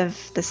use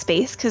of the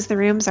space because the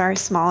rooms are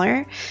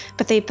smaller,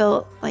 but they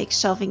built like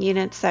shelving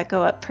units that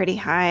go up pretty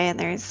high, and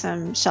there's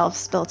some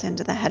shelves built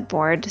into the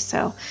headboard.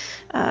 So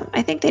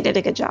I think they did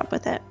a good job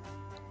with it.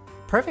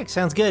 Perfect.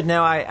 Sounds good.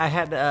 Now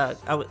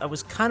I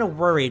was kind of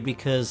worried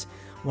because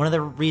one of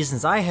the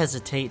reasons I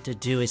hesitate to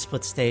do a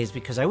split stay is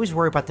because I always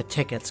worry about the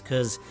tickets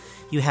because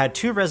you had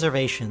 2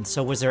 reservations.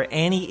 So was there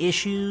any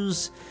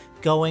issues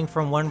going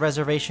from one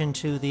reservation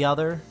to the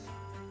other?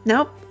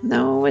 Nope,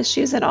 no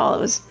issues at all. It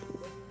was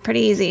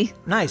pretty easy.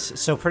 Nice.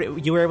 So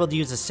you were able to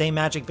use the same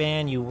Magic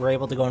Band. You were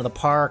able to go into the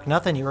park.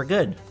 Nothing. You were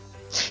good.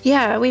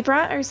 Yeah, we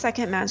brought our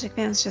second Magic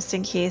Bands just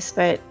in case,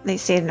 but they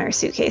stayed in our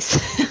suitcase.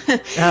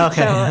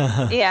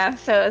 Okay.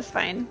 So it was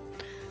fine.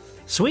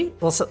 Sweet.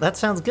 Well, so that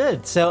sounds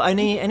good. So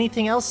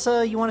anything else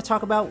you want to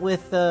talk about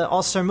with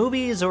All-Star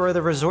Movies or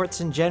the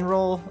resorts in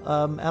general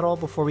at all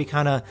before we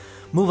kind of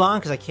move on?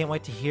 Because I can't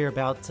wait to hear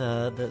about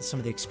some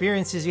of the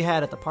experiences you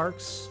had at the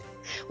parks.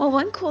 Well,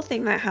 one cool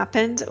thing that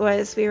happened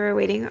was we were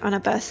waiting on a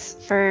bus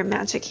for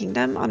Magic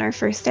Kingdom on our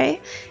first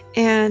day,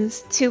 and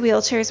 2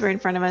 wheelchairs were in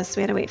front of us.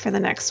 We had to wait for the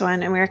next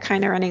one, and we were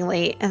kind of running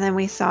late. And then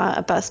we saw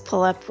a bus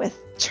pull up with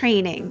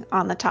training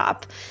on the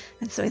top.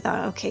 And so we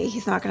thought, okay,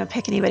 he's not going to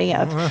pick anybody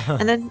up.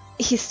 And then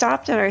he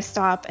stopped at our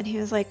stop and he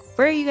was like,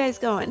 where are you guys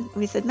going? And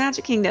we said,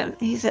 Magic Kingdom.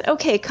 And he said,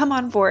 okay, come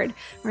on board.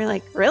 And we're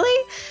like,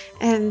 really?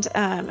 And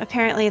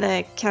apparently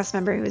the cast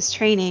member who was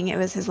training, it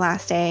was his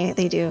last day.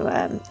 They do,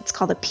 it's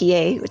called a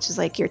PA, which is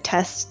like your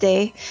test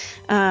day.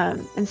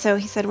 And so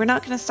he said, we're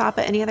not going to stop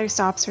at any other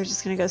stops. We're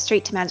just going to go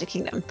straight to Magic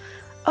Kingdom.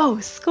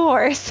 Oh,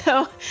 score.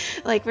 So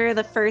like we were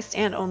the first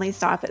and only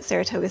stop at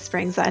Saratoga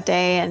Springs that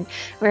day, and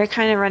we were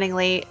kind of running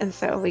late, and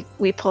so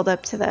we pulled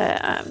up to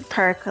the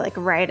park like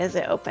right as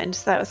it opened.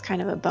 So that was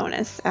kind of a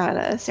bonus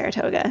at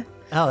Saratoga.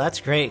 Oh, that's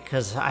great,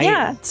 because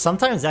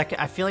sometimes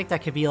I feel like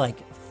that could be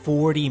like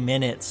 40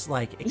 minutes,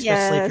 like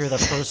especially if you're the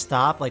first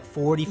stop, like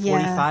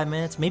 45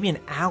 minutes, maybe an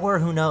hour,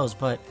 who knows,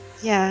 but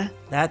yeah,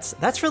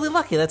 that's really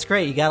lucky. That's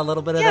great. You got a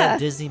little bit of that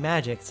Disney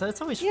magic, so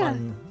it's always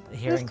fun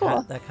hearing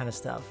that kind of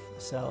stuff.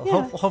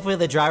 So hopefully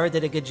the driver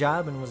did a good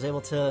job and was able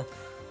to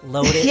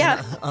load it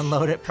and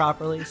unload it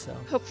properly. So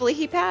hopefully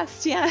he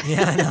passed. Yeah.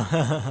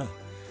 Yeah.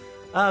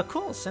 I know.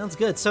 Cool. Sounds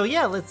good. So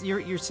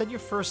you said your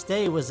first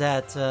day was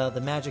at the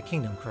Magic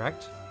Kingdom,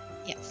 correct?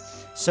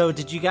 Yes. So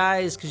did you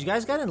guys, because you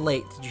guys got in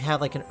late, did you have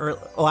like an early,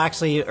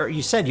 actually, or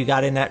you said you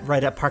got in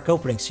right at park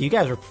opening, so you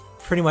guys were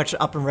pretty much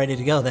up and ready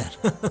to go then.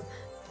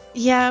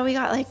 Yeah, we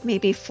got like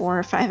maybe 4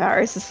 or 5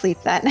 hours of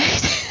sleep that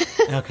night.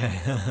 Okay.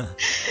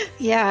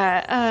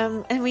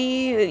 Yeah, and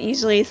we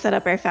usually set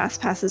up our fast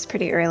passes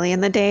pretty early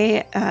in the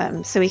day,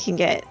 so we can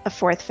get a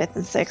 4th, 5th,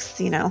 and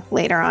 6th,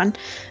 later on.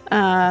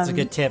 That's a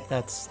good tip.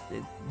 That's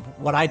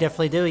what I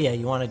definitely do. Yeah,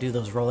 you want to do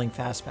those rolling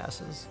fast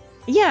passes.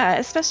 Yeah,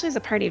 especially as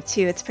a party of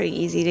 2, it's pretty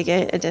easy to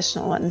get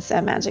additional ones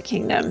at Magic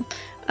Kingdom.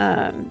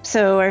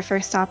 So our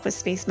first stop was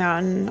Space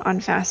Mountain on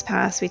Fast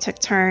Pass. We took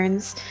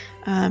turns.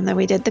 Then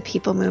we did the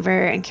People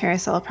Mover and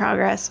Carousel of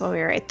Progress while we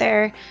were right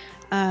there.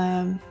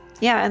 And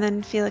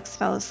then Felix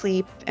fell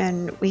asleep,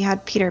 and we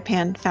had Peter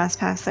Pan Fast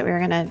Pass that we were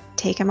going to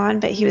take him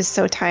on, but he was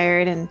so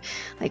tired and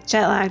like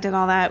jet lagged and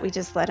all that, we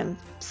just let him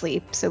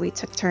sleep. So we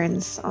took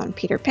turns on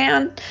Peter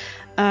Pan.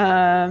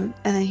 And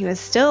then he was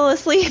still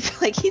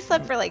asleep. Like he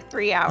slept for like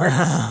 3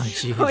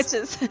 hours, which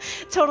is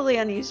totally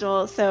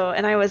unusual. So,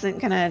 and I wasn't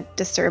going to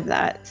disturb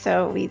that.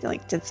 So we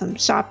like did some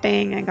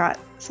shopping and got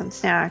some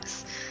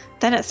snacks.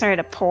 Then it started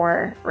to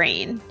pour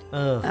rain.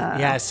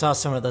 I saw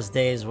some of those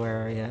days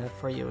where,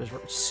 for you, it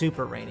was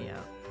super rainy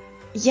out.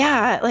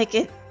 Yeah, like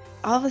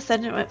all of a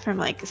sudden it went from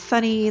like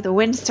sunny, the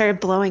wind started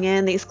blowing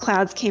in, these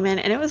clouds came in,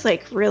 and it was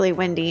like really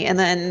windy, and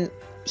then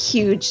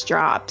huge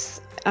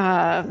drops.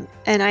 And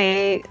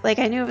I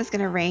knew it was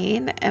going to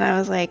rain, and I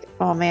was like,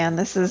 oh man,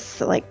 this is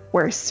like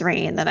worse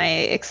rain than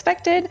I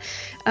expected.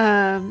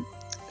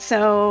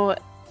 So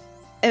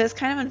it was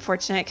kind of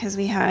unfortunate because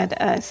we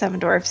had Seven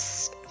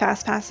Dwarfs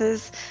Fast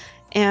Passes.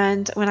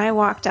 And when I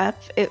walked up,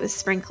 it was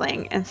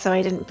sprinkling, and so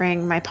I didn't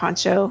bring my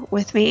poncho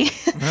with me.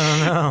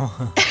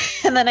 Oh,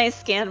 no. And then I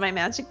scanned my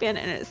Magic Band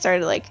and it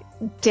started like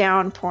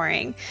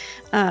downpouring.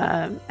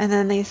 And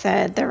then they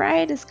said the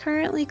ride is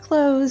currently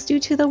closed due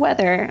to the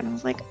weather. And I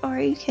was like, oh, are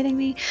you kidding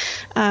me?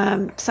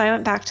 So I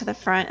went back to the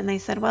front and they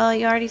said, well,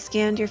 you already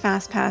scanned your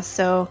fast pass,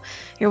 so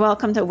you're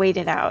welcome to wait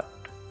it out.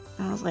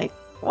 And I was like,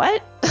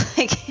 what?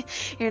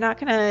 Like, you're not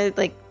gonna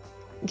like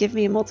give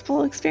me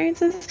multiple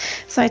experiences?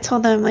 So I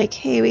told them like,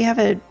 hey, we have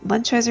a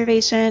lunch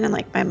reservation and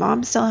like my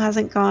mom still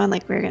hasn't gone,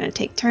 like we're gonna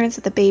take turns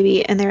with the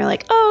baby. And they were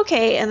like, oh,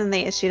 okay. And then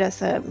they issued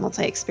us a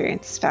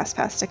multi-experience fast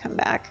pass to come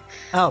back.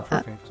 Oh,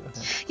 perfect.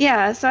 Okay.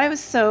 Yeah, so I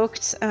was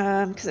soaked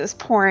because it was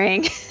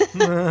pouring.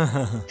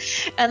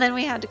 And then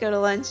we had to go to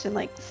lunch and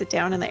like sit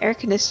down in the air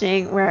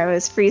conditioning where I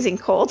was freezing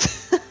cold.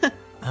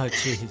 Oh,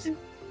 jeez.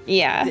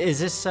 Yeah. Is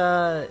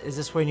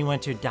this when you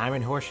went to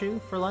Diamond Horseshoe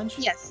for lunch?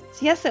 Yes,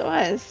 it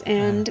was.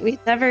 And we'd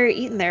never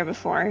eaten there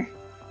before.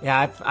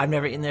 Yeah, I've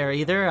never eaten there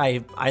either.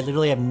 I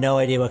literally have no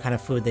idea what kind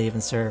of food they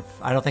even serve.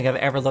 I don't think I've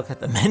ever looked at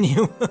the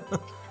menu.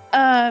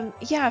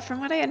 Yeah, from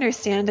what I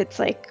understand, it's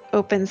like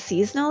open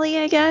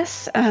seasonally, I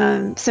guess.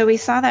 So we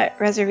saw that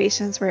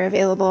reservations were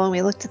available and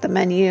we looked at the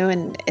menu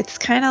and it's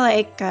kind of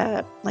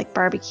like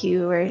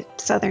barbecue or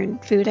southern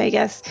food, I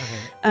guess.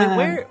 Okay.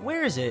 Wait,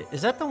 where is it?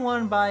 Is that the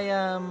one by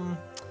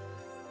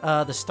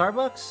the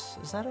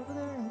Starbucks? Is that over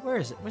there? Where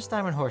is it? Where's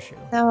Diamond Horseshoe?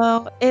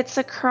 No, it's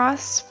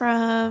across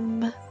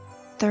from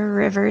the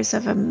Rivers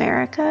of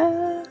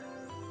America.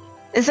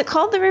 Is it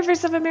called the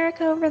Rivers of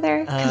America over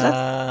there? Because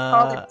that's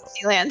called in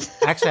Disneyland.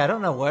 Actually, I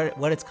don't know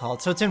what it's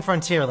called. So it's in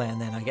Frontierland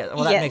then, I guess.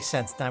 Well, that Yes. makes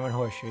sense. Diamond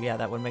Horseshoe. Yeah,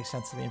 that would make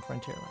sense to be in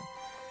Frontierland.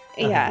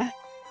 Okay.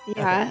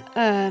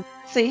 Yeah.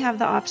 So you have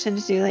the option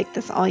to do like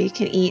this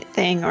all-you-can-eat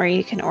thing, or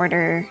you can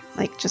order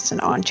like just an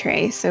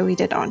entree. So we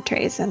did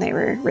entrees, and they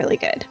were really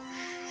good.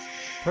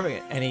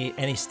 Perfect. Any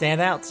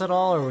standouts at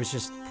all, or was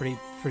just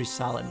pretty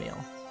solid meal?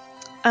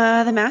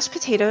 The mashed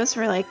potatoes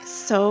were like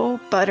so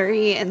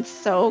buttery and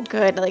so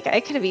good. Like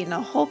I could have eaten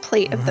a whole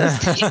plate of those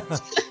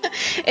things.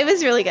 It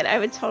was really good. I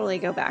would totally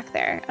go back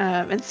there.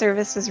 And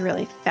service was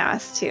really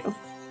fast too.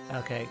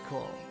 Okay,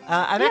 cool.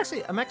 I'm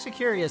actually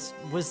curious.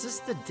 Was this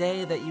the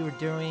day that you were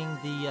doing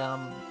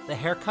the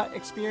haircut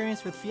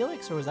experience with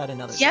Felix, or was that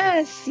another day?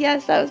 Yes,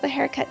 that was the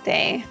haircut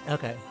day.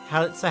 Okay.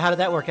 How did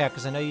that work out?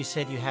 Because I know you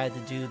said you had to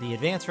do the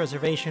advance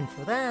reservation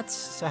for that.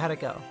 So how'd it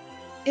go?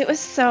 It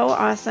was so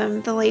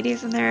awesome. The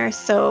ladies in there are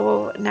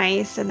so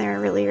nice and they're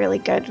really, really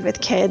good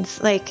with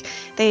kids. Like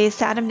they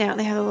sat him down.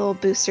 They had a little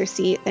booster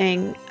seat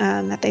thing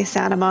that they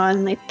sat him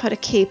on. They put a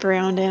cape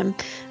around him.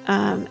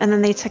 And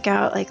then they took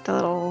out like the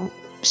little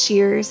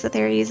shears that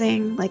they're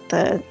using, like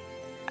I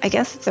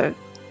guess it's a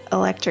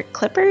electric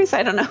clippers.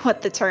 I don't know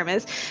what the term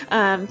is.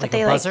 But Like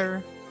they a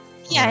buzzer?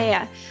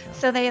 Yeah.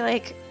 So they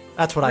like.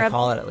 That's what I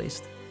call it, at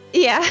least.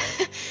 Yeah.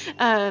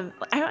 I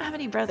don't have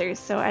any brothers,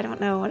 so I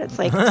don't know what it's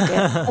like to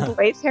get a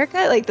boy's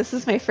haircut. Like, this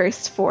is my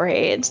first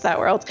foray into that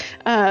world.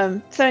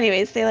 So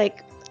anyways, they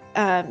like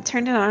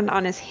turned it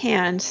on his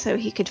hand so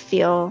he could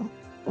feel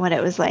what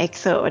it was like,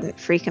 so it wouldn't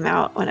freak him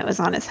out when it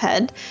was on his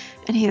head.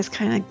 And he was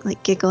kind of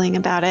like giggling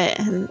about it,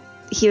 and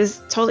he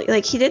was totally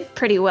like, he did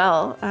pretty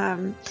well.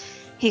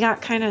 He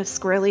got kind of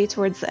squirrely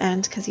towards the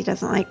end because he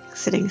doesn't like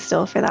sitting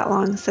still for that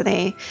long. So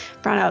they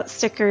brought out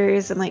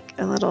stickers and like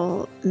a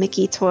little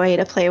Mickey toy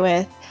to play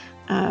with.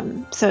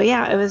 So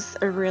yeah, it was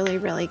a really,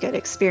 really good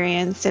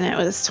experience. And it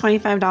was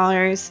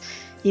 $25.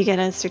 You get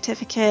a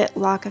certificate,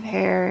 lock of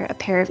hair, a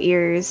pair of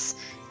ears,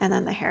 and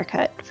then the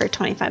haircut for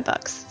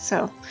 $25.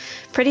 So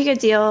pretty good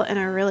deal and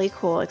a really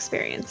cool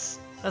experience.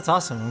 That's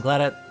awesome. I'm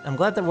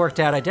glad that worked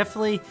out.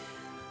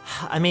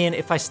 I mean,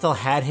 if I still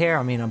had hair,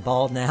 I mean, I'm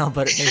bald now,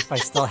 but if I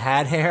still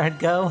had hair, I'd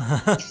go.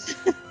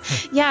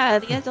 Yeah,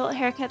 the adult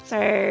haircuts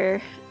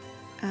are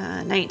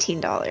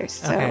 $19.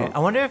 So. Okay. I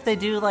wonder if they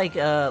do like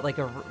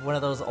one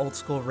of those old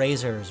school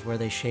razors where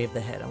they shave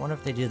the head. I wonder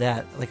if they do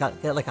that.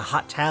 Get like a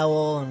hot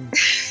towel and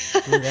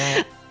do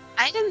that.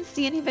 I didn't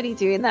see anybody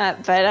doing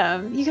that,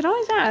 but you can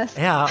always ask.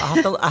 Yeah,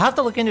 I'll have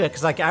to look into it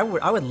because like I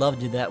would love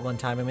to do that one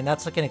time. I mean,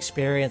 that's like an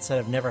experience that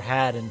I've never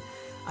had, and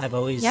I've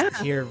always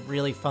heard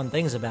really fun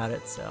things about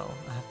it. So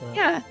I have to.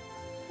 Yeah,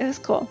 it was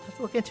cool. I have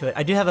to look into it.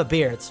 I do have a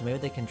beard, so maybe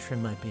they can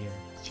trim my beard.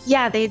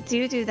 Yeah, they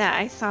do that.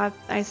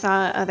 I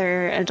saw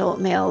other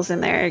adult males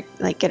in there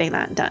like getting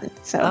that done.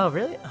 So. Oh,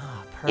 really?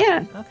 Oh, perfect.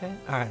 Yeah. Okay.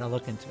 All right, I'll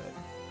look into it.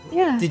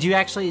 Yeah. Did you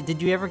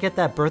ever get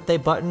that birthday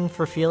button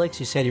for Felix?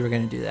 You said you were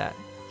going to do that.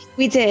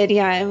 We did,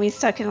 yeah, and we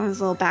stuck it on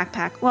his little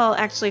backpack. Well,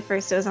 actually,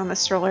 first it was on the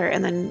stroller,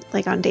 and then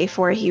like on day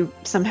 4, he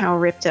somehow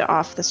ripped it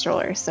off the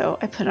stroller, so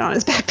I put it on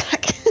his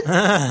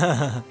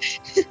backpack.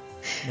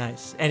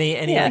 Nice.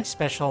 Any like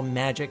special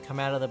magic come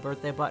out of the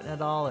birthday button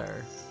at all,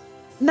 or?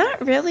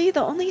 Not really.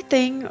 The only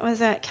thing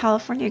was at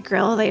California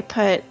Grill, they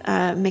put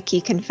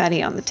Mickey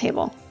confetti on the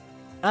table.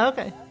 Oh,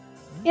 okay.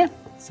 Yeah.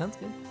 Sounds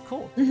good.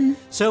 Cool. Mm-hmm.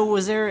 So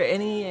was there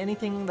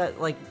anything that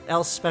like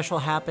else special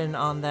happened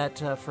on that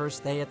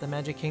first day at the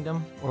Magic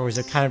Kingdom? Or was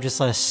it kind of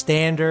just a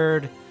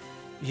standard,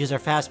 use our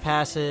fast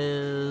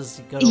passes,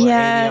 go to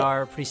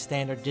our ADR, pretty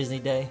standard Disney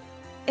day?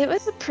 It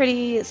was a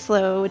pretty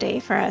slow day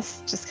for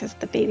us just because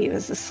the baby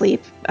was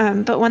asleep.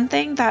 But one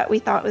thing that we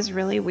thought was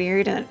really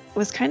weird and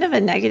was kind of a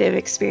negative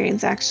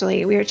experience,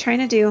 actually, we were trying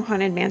to do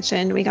Haunted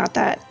Mansion. We got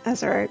that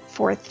as our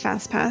 4th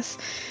Fast Pass.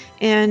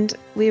 And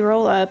we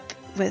roll up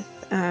with,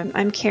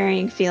 I'm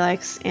carrying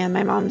Felix and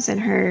my mom's in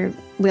her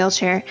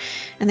wheelchair.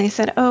 And they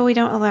said, oh, we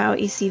don't allow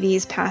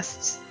ECVs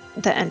past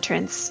the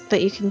entrance,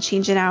 but you can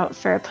change it out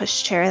for a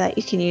pushchair that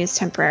you can use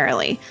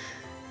temporarily.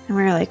 And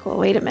we were like, well,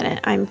 wait a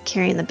minute, I'm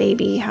carrying the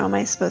baby. How am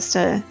I supposed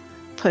to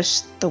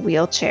push the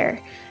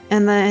wheelchair?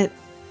 And the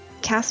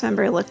cast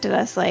member looked at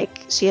us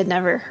like she had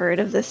never heard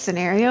of this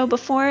scenario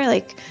before.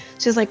 Like,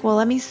 she was like, well,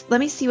 let me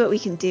see what we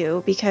can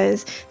do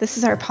because this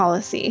is our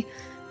policy.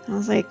 And I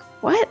was like,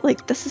 what?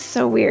 Like, this is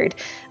so weird.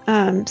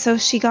 So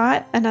she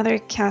got another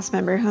cast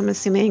member who I'm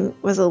assuming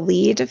was a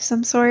lead of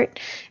some sort.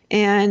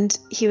 And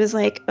he was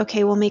like,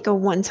 okay, we'll make a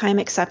one-time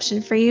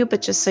exception for you,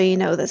 but just so you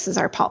know, this is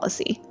our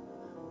policy.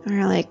 And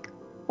we were like,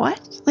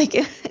 what? Like,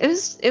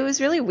 it was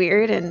really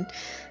weird and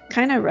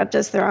kind of rubbed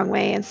us the wrong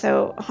way. And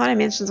so Haunted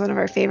Mansion is one of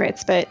our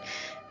favorites, but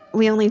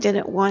we only did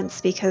it once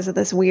because of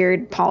this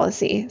weird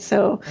policy.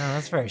 So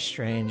that's very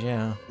strange.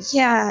 Yeah.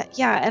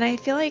 Yeah. And I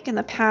feel like in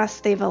the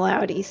past they've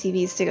allowed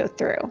ECVs to go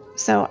through.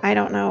 So I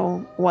don't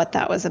know what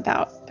that was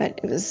about,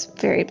 but it was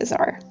very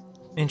bizarre.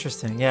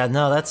 Interesting. Yeah.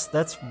 No, that's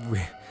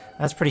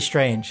pretty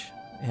strange.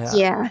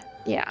 Yeah.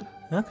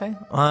 Okay.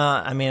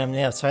 I mean,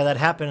 yeah, sorry that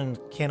happened,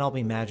 and can't all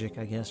be magic,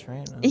 I guess,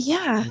 right? That's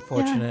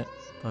unfortunate,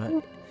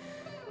 but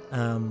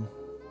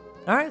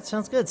all right,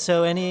 sounds good.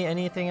 So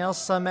anything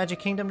else on Magic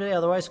Kingdom today?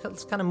 Otherwise,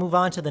 let's kind of move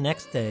on to the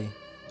next day.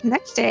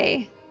 Next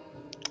day.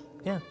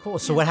 Yeah, cool.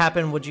 So what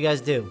happened? What'd you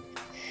guys do?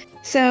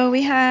 So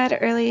we had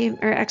early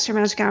or extra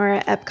magic hour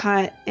at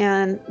Epcot,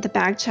 and the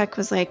bag check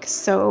was like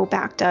so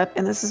backed up,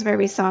 and this is where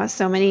we saw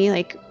so many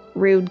like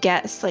rude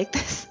guests, like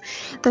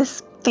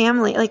this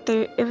family, like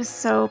it was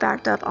so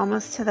backed up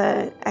almost to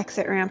the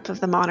exit ramp of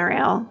the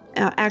monorail,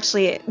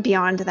 actually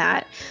beyond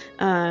that,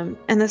 and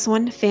this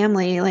one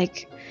family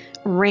like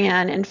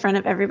ran in front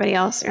of everybody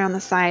else around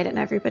the side, and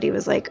everybody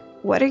was like,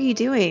 what are you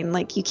doing?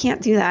 Like, you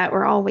can't do that,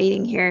 we're all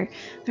waiting here.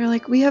 They're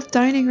like, we have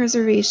dining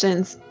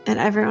reservations, and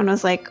everyone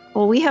was like,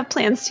 well, we have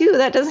plans too,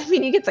 that doesn't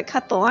mean you get to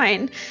cut the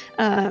line.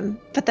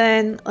 But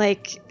then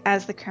like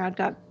as the crowd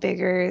got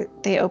bigger,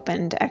 they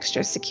opened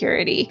extra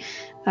security.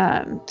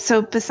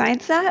 So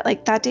besides that,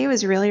 like that day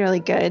was really,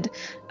 really good.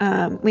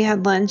 We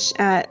had lunch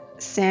at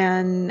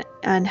San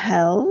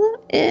Angel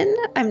Inn.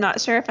 I'm not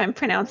sure if I'm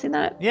pronouncing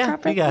that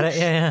properly. You got it.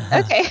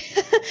 Yeah. Okay.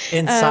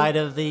 Inside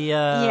of the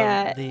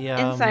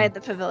inside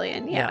the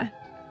pavilion. Yeah.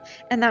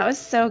 And that was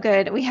so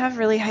good. We have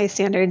really high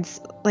standards,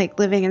 like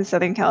living in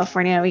Southern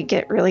California. We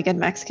get really good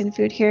Mexican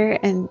food here.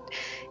 And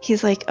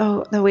he's like,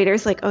 oh, the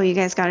waiter's like, oh, you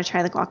guys got to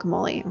try the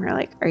guacamole. And we're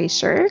like, are you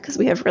sure? Because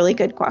we have really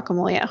good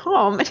guacamole at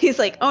home. And he's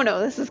like, oh, no,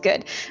 this is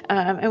good.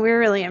 And we were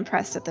really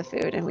impressed with the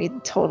food, and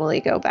we'd totally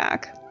go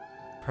back.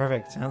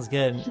 Perfect. Sounds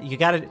good. You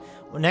got it.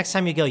 Well, next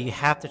time you go, you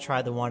have to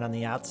try the one on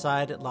the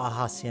outside, La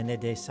Hacienda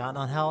de San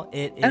Angel.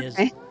 It is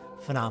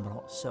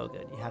phenomenal. So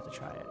good. You have to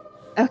try it.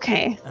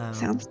 Okay.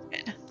 Sounds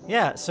good.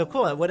 Yeah. So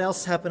cool. What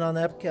else happened on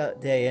the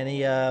Epcot day?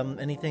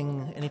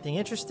 Anything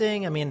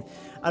interesting? I mean,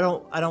 I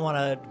don't want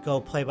to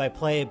go play by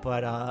play,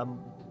 but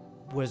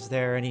was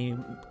there any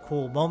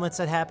cool moments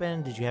that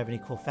happened? Did you have any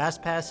cool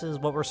fast passes?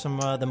 What were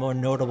some of the more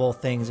notable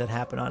things that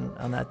happened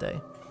on that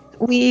day?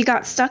 We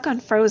got stuck on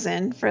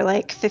Frozen for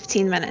like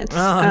 15 minutes.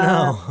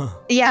 Oh, no.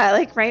 Yeah,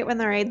 like right when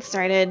the ride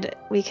started,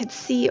 we could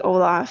see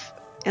Olaf,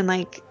 and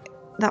like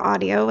the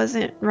audio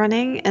wasn't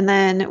running, and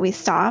then we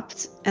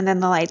stopped, and then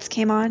the lights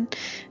came on,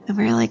 and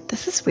we were like,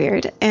 this is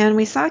weird. And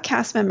we saw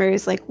cast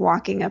members like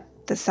walking up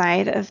the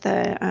side of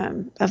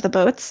the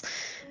boats,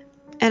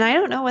 and I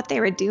don't know what they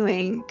were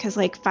doing, because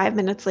like 5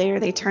 minutes later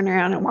they turned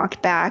around and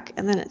walked back,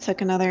 and then it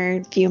took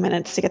another few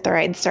minutes to get the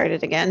ride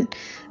started again.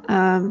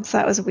 So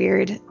that was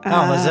weird.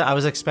 I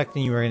was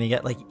expecting you were going to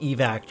get like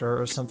evac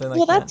or something like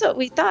that. Well, that's what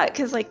we thought,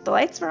 because like the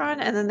lights were on,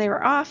 and then they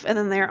were off, and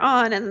then they were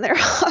on, and then they were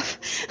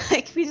off.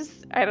 Like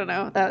I don't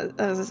know. That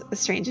was a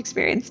strange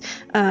experience.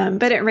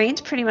 But it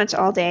rained pretty much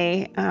all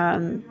day.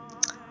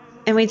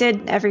 And we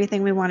did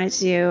everything we wanted to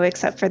do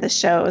except for the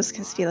shows,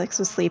 because Felix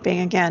was sleeping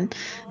again.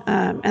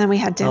 And then we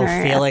had dinner.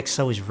 Oh, Felix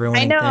always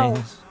ruining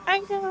things. I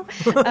know.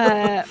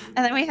 And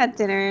then we had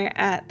dinner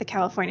at the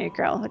California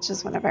Grill, which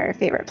is one of our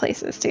favorite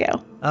places to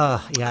go.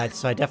 Oh, yeah.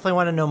 So I definitely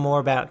want to know more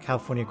about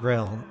California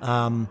Grill.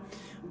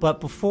 But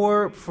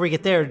before we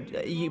get there,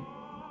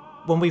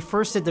 when we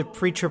first did the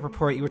pre-trip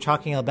report, you were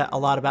talking a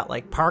lot about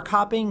like park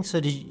hopping. So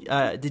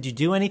did you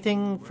do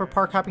anything for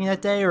park hopping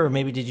that day, or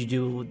maybe did you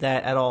do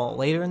that at all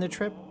later in the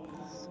trip?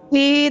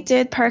 We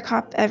did park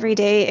hop every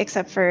day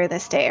except for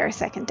this day, our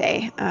second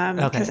day,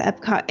 because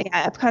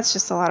Epcot's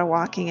just a lot of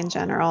walking in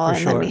general. For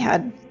and sure.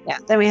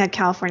 then we had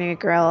California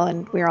Grill,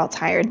 and we were all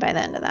tired by the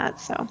end of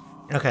that. So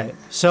okay,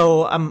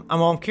 so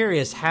I'm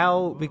curious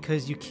how,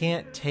 because you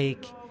can't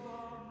take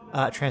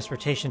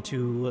transportation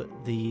to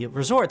the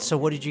resort. So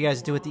what did you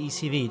guys do with the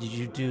ECV? Did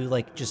you do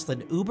like just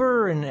an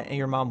Uber and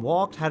your mom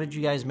walked? How did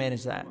you guys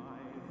manage that?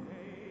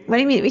 What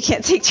do you mean we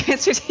can't take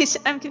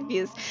transportation? I'm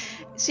confused.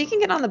 She can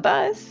get on the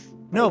bus.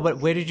 No, but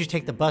where did you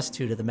take the bus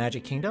to the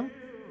Magic Kingdom?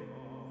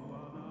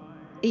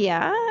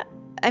 Yeah.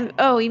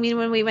 Oh, you mean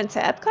when we went to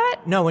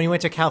Epcot? No, when you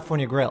went to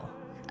California Grill.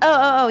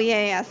 Oh,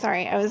 yeah.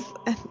 Sorry, I was.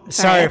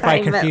 Sorry if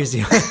I confused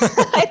you.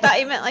 I thought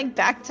you meant like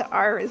back to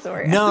our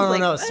resort.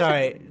 No.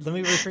 Sorry. Let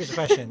me rephrase the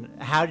question.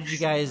 How did you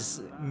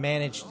guys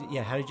manage?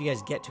 How did you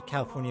guys get to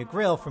California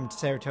Grill from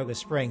Saratoga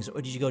Springs,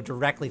 or did you go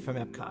directly from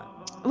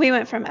Epcot? We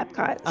went from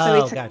Epcot.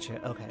 So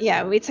gotcha. Okay.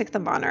 Yeah, we took the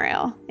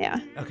monorail.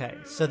 Yeah. Okay,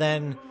 so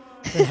then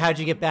how'd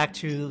you get back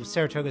to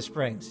Saratoga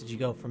Springs? Did you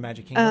go from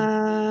Magic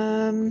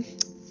Kingdom?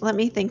 Let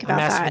me think about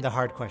that. I'm asking the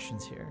hard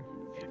questions here.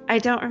 I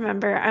don't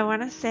remember. I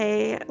want to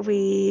say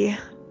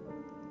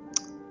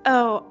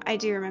I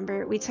do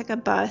remember. We took a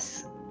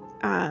bus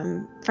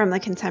from the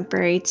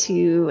Contemporary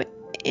to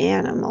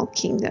Animal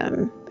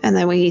Kingdom, and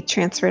then we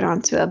transferred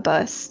onto a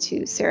bus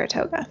to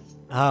Saratoga.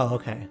 Oh,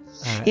 okay.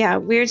 All right. Yeah,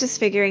 we were just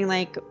figuring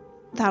like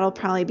that'll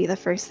probably be the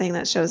first thing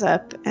that shows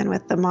up, and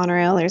with the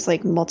monorail, there's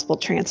like multiple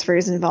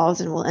transfers involved,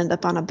 and we'll end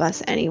up on a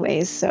bus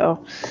anyways.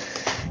 So,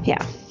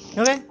 yeah.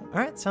 Okay. All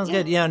right. Sounds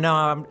good. Yeah. No,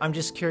 I'm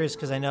just curious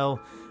because I know.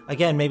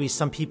 Again, maybe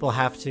some people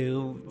have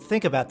to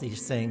think about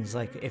these things.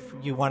 Like if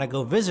you want to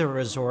go visit a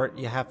resort,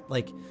 you have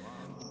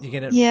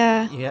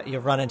you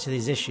run into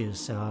these issues.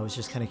 So I was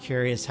just kind of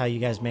curious how you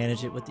guys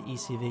manage it with the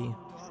ECV.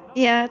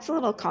 Yeah, it's a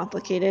little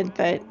complicated,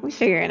 but we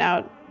figure it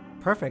out.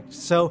 Perfect.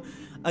 So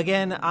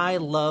again, I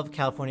love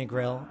California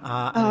Grill.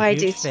 I'm a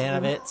huge fan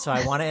of it. So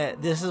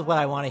this is what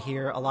I want to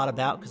hear a lot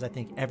about because I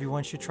think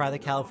everyone should try the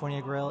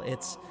California Grill.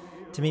 It's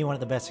to me one of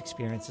the best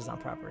experiences on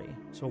property.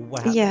 So what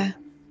happened? Yeah.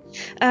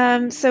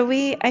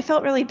 I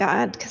felt really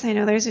bad because I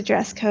know there's a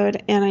dress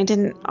code, and I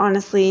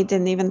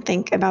didn't even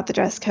think about the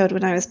dress code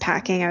when I was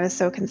packing. I was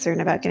so concerned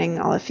about getting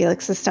all of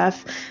Felix's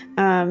stuff.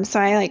 So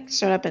I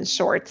showed up in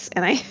shorts,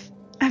 and I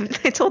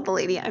told the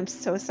lady, I'm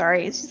so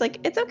sorry. And she's like,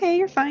 it's okay.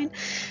 You're fine.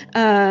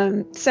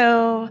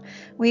 So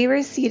we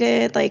were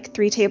seated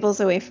 3 tables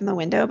away from the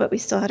window, but we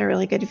still had a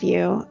really good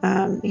view.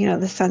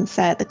 The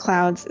sunset, the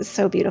clouds is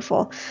so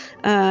beautiful.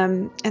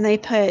 And they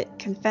put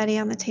confetti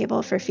on the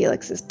table for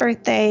Felix's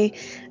birthday.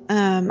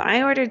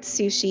 I ordered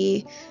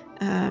sushi,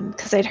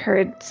 cause I'd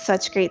heard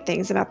such great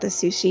things about the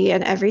sushi.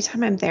 And every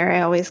time I'm there, I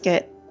always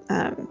get,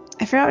 I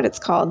forgot what it's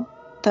called,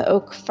 the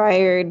oak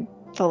fired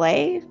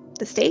filet.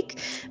 The steak.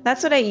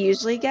 That's what I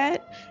usually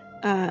get.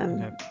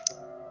 Okay.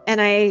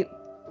 And I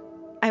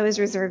was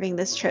reserving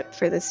this trip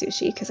for the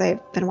sushi because I've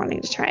been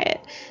wanting to try it,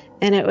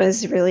 and it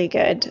was really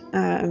good.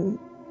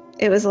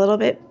 It was a little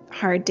bit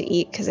hard to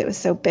eat because it was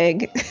so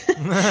big.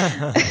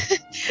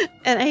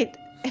 And I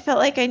felt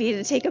like I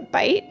needed to take a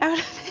bite out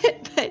of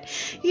it, but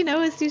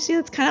with sushi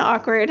it's kind of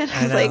awkward, and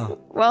I was like,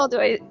 well, do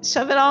I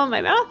shove it all in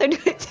my mouth or do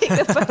I take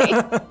a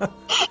bite?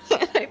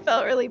 I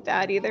felt really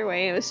bad either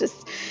way. It was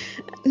just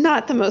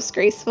not the most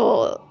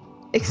graceful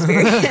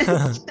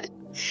experience.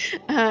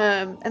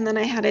 And then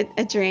I had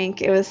a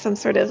drink. It was some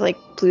sort of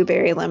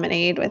blueberry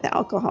lemonade with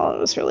alcohol. It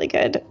was really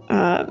good.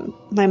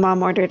 My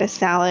mom ordered a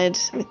salad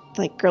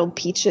with grilled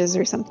peaches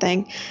or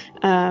something.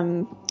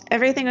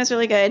 Everything was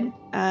really good.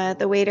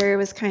 The waiter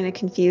was kind of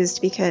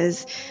confused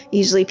because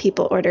usually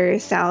people order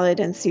salad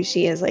and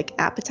sushi as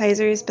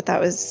appetizers, but that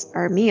was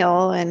our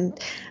meal, and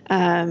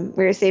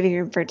we were saving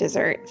room for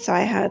dessert. So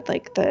I had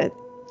the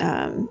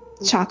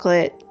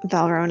chocolate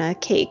Valrhona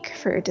cake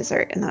for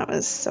dessert, and that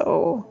was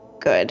so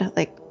good,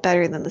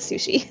 better than the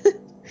sushi.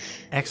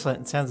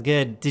 Excellent. Sounds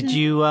good. Did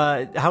you,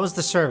 how was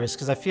the service?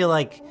 Because I feel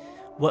like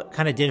what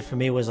kind of did it for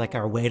me was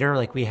our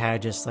waiter, we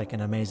had just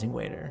an amazing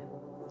waiter.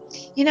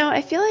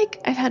 I feel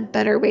like I've had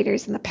better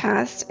waiters in the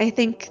past. I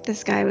think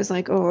this guy was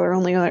like, oh, we're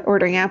only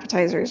ordering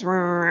appetizers.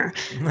 And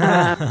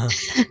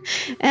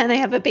I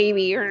have a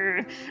baby.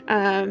 But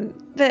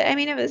I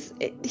mean,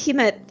 he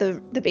met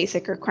the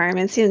basic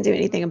requirements. He didn't do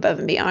anything above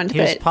and beyond. He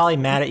was probably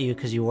mad at you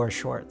because you wore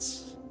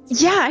shorts.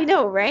 Yeah, I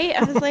know, right?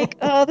 I was like,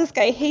 oh, this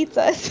guy hates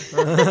us.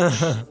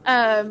 But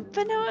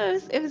no,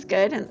 it was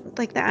good. And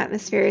the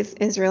atmosphere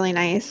is really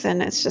nice,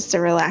 and it's just a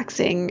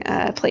relaxing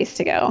place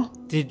to go.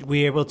 Did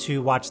we able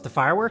to watch the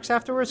fireworks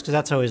afterwards? Because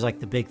that's always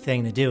the big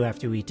thing to do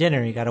after we eat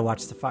dinner. You got to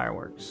watch the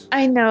fireworks.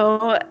 I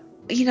know.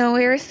 We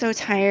were so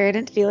tired,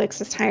 and Felix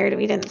was tired,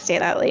 and we didn't stay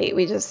that late.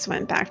 We just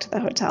went back to the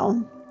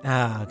hotel.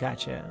 Ah,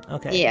 gotcha.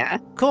 Okay. Yeah.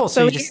 Cool.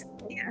 So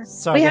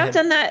Sorry, we have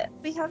done that.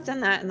 We have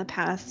done that in the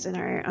past. On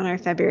our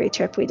February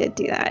trip, we did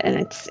do that,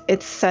 and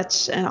it's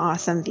such an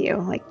awesome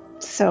view.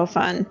 So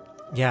fun.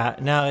 Yeah,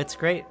 no, it's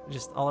great.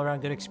 Just all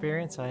around good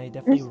experience. I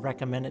definitely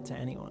recommend it to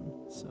anyone.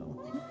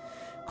 So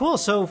cool.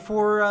 So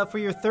for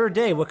your third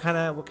day, what kind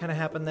of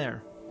happened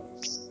there?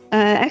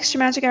 Extra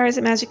magic hours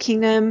at Magic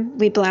Kingdom.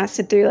 We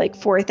blasted through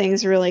 4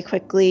 things really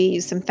quickly.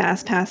 Used some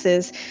fast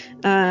passes.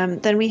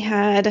 Then we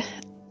had,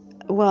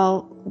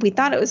 we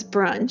thought it was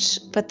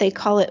brunch, but they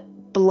call it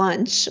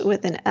blunch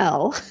with an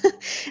L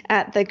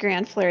at the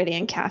Grand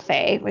Floridian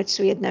Cafe, which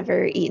we had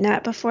never eaten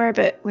at before,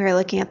 but we were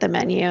looking at the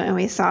menu and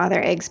we saw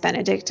their Eggs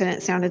Benedict and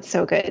it sounded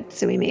so good.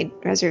 So we made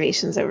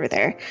reservations over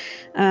there.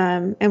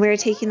 And we were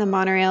taking the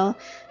monorail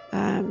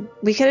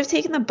We could have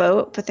taken the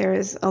boat, but there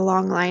was a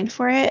long line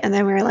for it. And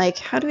then we were like,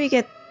 how do we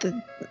get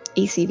the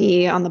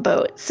ECV on the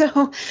boat?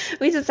 So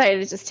we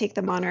decided to just take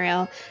the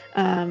monorail.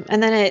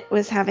 And then it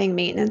was having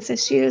maintenance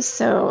issues.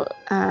 So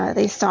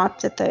they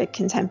stopped at the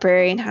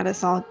Contemporary and had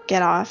us all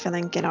get off and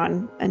then get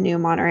on a new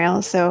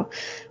monorail. So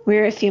we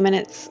were a few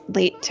minutes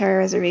late to our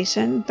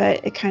reservation,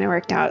 but it kind of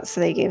worked out.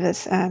 So they gave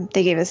us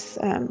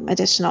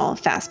additional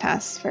fast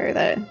pass for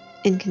the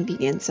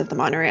inconvenience of the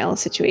monorail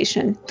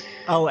situation.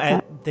 Oh,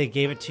 and they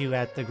gave it to you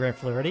at the Grand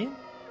Floridian?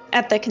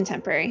 At the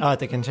Contemporary. Oh, at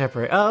the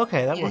Contemporary. Oh,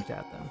 okay. That worked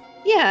out then.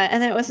 Yeah,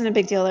 and it wasn't a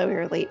big deal that we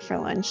were late for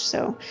lunch.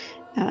 So,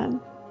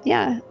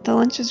 the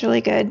lunch was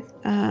really good.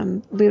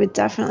 We would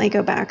definitely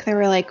go back. There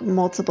were like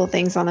multiple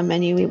things on the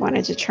menu we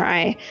wanted to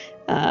try,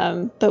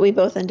 but we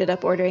both ended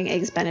up ordering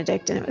Eggs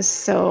Benedict, and it was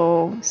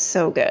so,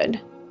 so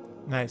good.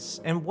 Nice.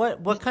 And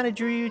what kind of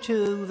drew you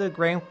to the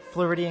Grand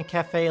Floridian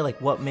Cafe?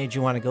 Like, what made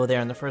you want to go there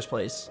in the first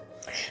place?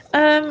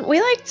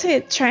 We like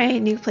to try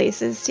new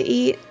places to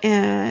eat.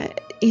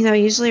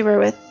 Usually we're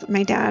with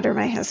my dad or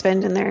my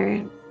husband, and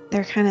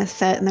they're kind of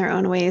set in their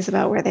own ways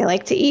about where they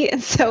like to eat.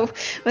 And so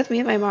with me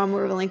and my mom,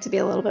 we're willing to be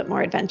a little bit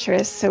more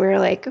adventurous. So we were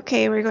like,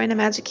 okay, we're going to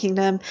Magic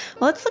Kingdom.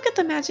 Well, let's look at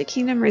the Magic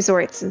Kingdom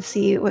resorts and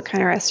see what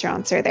kind of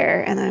restaurants are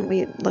there. And then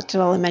we looked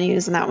at all the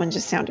menus, and that one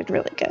just sounded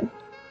really good.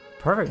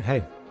 Perfect.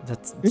 Hey,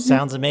 that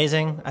sounds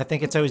amazing. I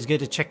think it's always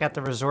good to check out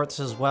the resorts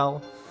as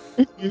well.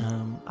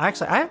 I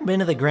haven't been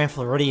to the Grand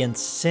Floridian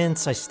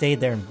since I stayed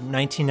there in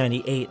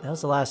 1998. That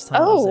was the last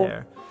time I was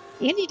there.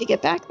 You need to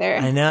get back there.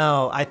 I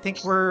know. I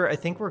think we're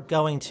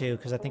going to,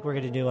 because I think we're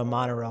going to do a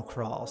monorail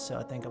crawl. So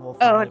I think we'll.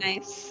 Oh,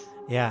 nice.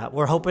 Yeah,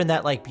 we're hoping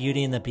that like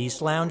Beauty and the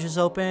Beast Lounge is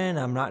open.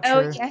 I'm not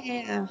sure. Oh,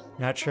 yeah.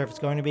 Not sure if it's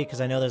going to be,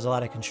 because I know there's a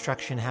lot of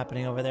construction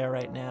happening over there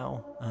right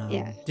now.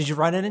 Yeah. Did you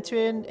run into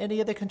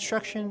any of the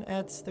construction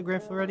at the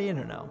Grand Floridian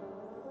or no?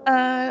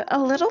 A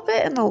little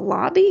bit in the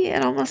lobby.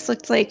 It almost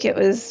looked like it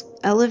was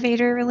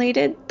elevator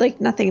related, like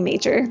nothing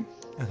major.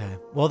 Okay.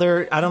 Well,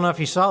 I don't know if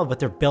you saw, but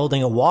they're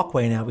building a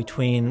walkway now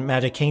between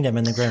Magic Kingdom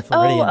and the Grand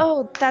Floridian.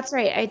 Oh, that's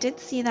right. I did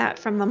see that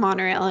from the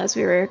monorail as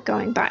we were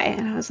going by,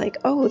 and I was like,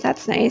 oh,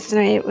 that's nice.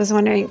 And I was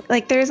wondering,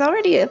 like, there's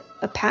already a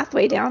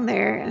pathway down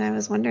there, and I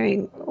was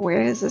wondering,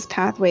 where does this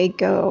pathway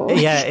go?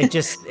 Yeah,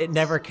 it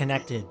never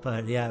connected,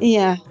 but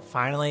yeah.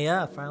 Finally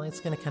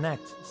it's going to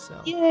connect. So.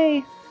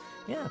 Yay.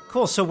 Yeah,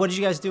 cool. So what did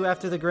you guys do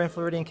after the Grand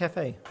Floridian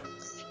Cafe?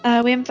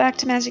 We went back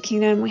to Magic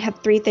Kingdom. We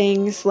had 3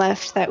 things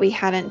left that we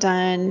hadn't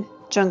done.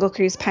 Jungle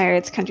Cruise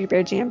Pirates, Country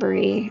Bear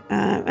Jamboree.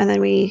 And then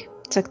we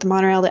took the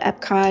monorail to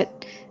Epcot,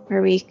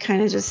 where we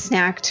kind of just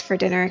snacked for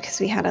dinner because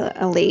we had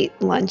a late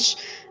lunch.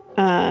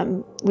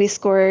 We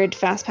scored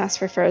Fast Pass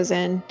for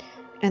Frozen,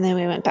 and then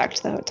we went back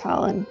to the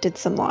hotel and did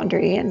some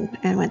laundry and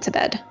went to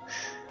bed.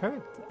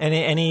 Perfect.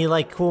 Any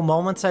like cool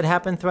moments that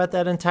happened throughout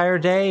that entire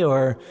day,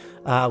 or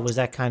was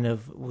that kind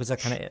of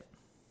it?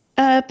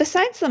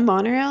 Besides the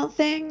monorail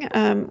thing,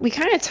 we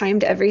kind of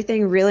timed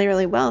everything really,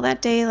 really well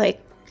that day.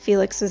 Like,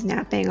 Felix was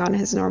napping on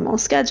his normal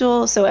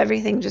schedule, so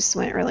everything just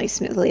went really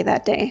smoothly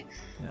that day.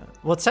 Yeah.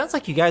 Well, it sounds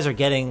like you guys are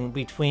getting,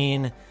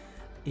 between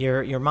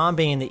your mom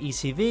being in the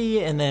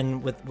ECV and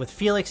then with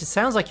Felix, it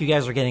sounds like you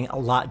guys are getting a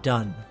lot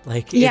done.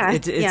 Like,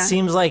 it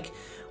seems like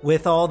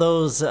with all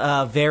those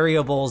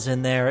variables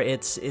in there,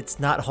 it's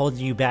not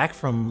holding you back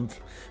from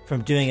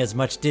doing as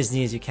much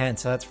Disney as you can.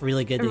 So that's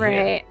really good to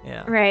hear.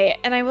 Yeah. Right.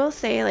 And I will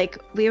say, like,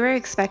 we were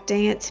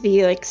expecting it to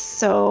be like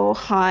so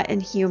hot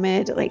and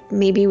humid. Like,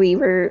 maybe we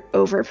were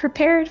over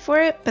prepared for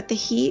it, but the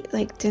heat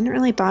like didn't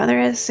really bother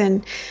us.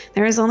 And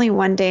there was only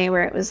one day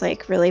where it was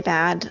like really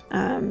bad.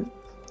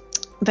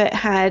 But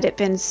had it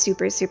been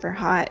super, super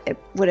hot, it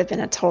would have been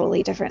a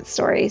totally different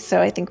story.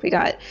 So I think we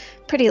got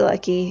pretty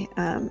lucky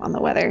on the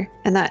weather,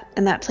 and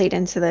that played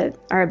into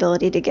our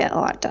ability to get a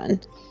lot done.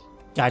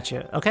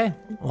 Gotcha. Okay.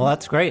 Well,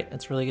 that's great.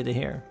 That's really good to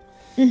hear.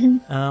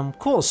 Mm-hmm.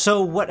 Cool.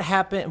 So what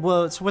happened?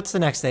 Well, so what's the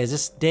next day? Is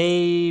this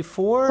day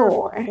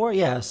 4? 4.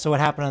 Yeah. So what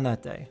happened on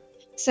that day?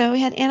 So we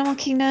had Animal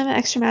Kingdom,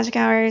 Extra Magic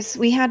Hours.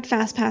 We had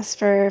Fast Pass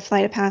for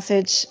Flight of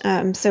Passage.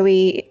 So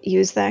we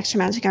used the Extra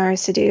Magic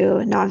Hours to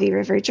do Na'vi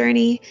River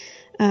Journey.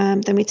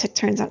 Then we took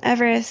turns on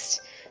Everest,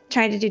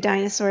 tried to do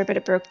Dinosaur, but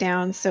it broke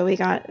down. So we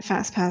got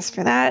Fast Pass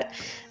for that.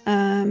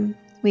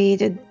 We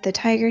did the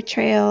Tiger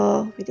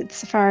Trail, we did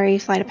Safari,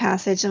 Flight of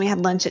Passage, and we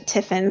had lunch at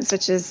Tiffin's,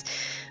 which is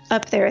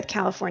up there with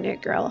California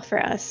Grill for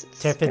us.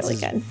 It's Tiffin's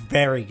really good. Is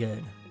very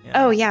good. Yeah.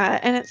 Oh, yeah,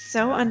 and it's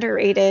so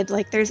underrated.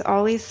 Like, there's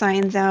always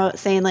signs out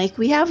saying, like,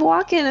 we have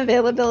walk-in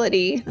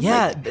availability.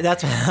 Yeah, like,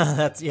 that's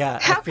yeah.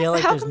 I feel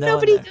like how there's come no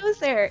nobody goes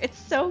there? It's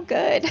so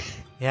good.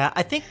 Yeah,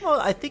 I think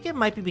it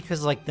might be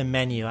because, like, the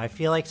menu. I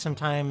feel like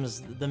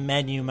sometimes the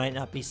menu might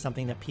not be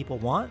something that people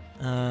want.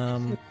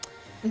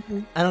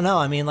 I don't know.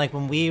 I mean, like,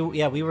 when we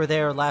were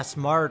there last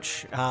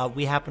March,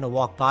 we happened to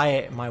walk by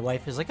it, and my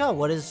wife is like, oh,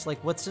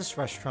 what's this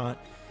restaurant?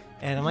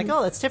 And I'm like,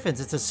 oh, that's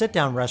Tiffin's. It's a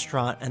sit-down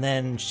restaurant. And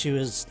then she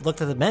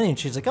looked at the menu, and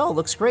she's like, oh, it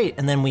looks great.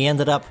 And then we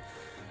ended up,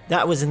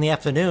 that was in the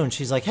afternoon.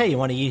 She's like, hey, you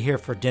want to eat here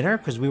for dinner?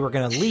 Because we were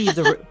going to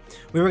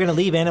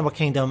leave Animal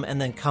Kingdom and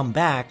then come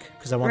back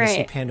because I wanted to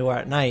see Pandora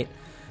at night.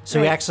 So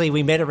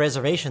we made a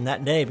reservation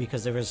that day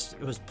because it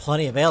was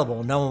plenty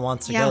available. No one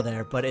wants to go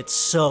there, but it's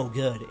so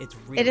good. It's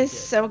really good.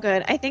 So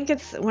good. I think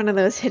it's one of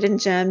those hidden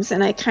gems,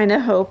 and I kind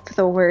of hope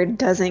the word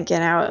doesn't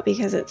get out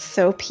because it's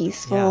so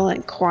peaceful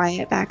and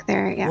quiet back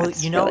there. Yeah,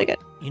 it's really good.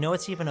 You know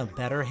what's even a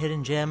better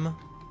hidden gem?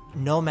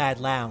 Nomad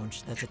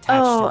Lounge that's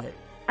attached to it.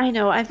 I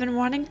know. I've been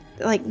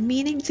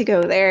meaning to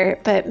go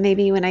there, but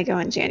maybe when I go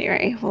in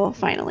January, we'll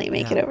finally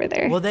make it over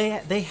there. Well,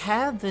 they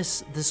have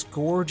this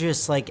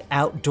gorgeous like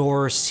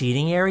outdoor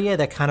seating area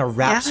that kind of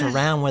wraps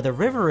around where the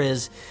river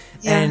is,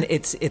 and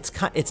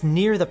it's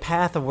near the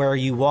path of where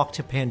you walk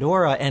to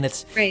Pandora, and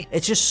it's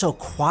just so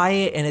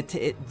quiet, and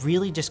it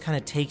really just kind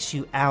of takes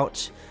you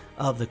out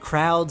of the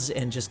crowds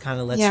and just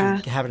kind of lets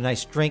you have a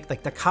nice drink.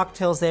 Like the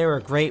cocktails there are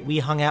great. We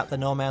hung out at the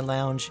Nomad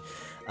Lounge.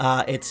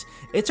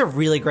 It's a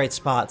really great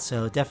spot,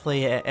 so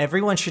definitely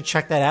everyone should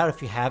check that out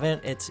if you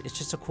haven't. It's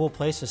just a cool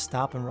place to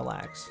stop and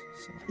relax.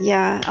 So.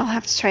 Yeah, I'll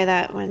have to try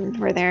that when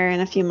we're there in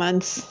a few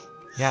months.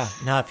 Yeah,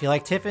 no, if you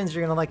like Tiffin's,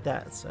 you're gonna like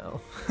that.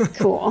 So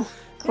cool.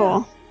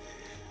 Cool.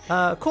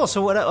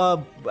 So what?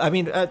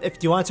 If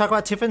do you want to talk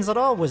about Tiffin's at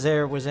all? Was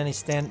any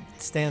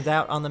stand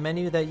out on the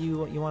menu that you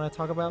want to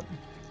talk about?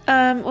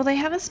 Well, they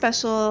have a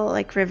special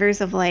like Rivers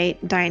of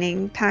Light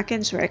dining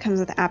package where it comes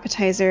with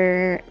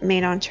appetizer,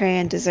 main entree,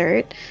 and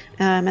dessert,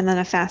 and then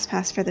a fast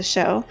pass for the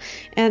show.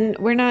 And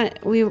we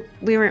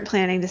weren't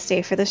planning to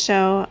stay for the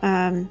show,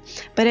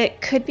 but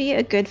it could be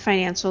a good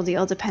financial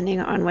deal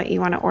depending on what you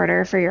want to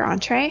order for your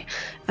entree.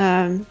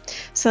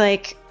 So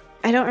like,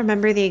 I don't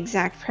remember the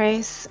exact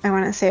price. I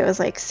want to say it was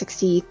like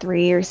 $63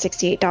 or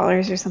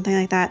 $68 or something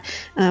like that.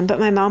 But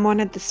my mom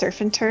wanted the surf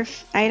and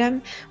turf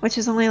item, which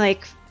is only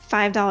like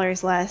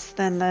 $5 less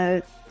than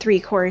the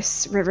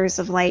 3-course Rivers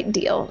of Light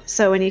deal.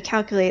 So when you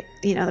calculate,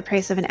 the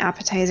price of an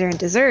appetizer and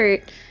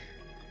dessert,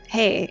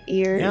 hey,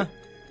 you're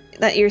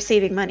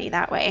saving money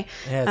that way.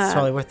 Yeah, it's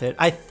totally worth it.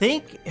 I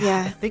think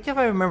if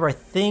I remember, I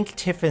think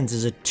Tiffin's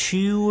is a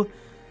 2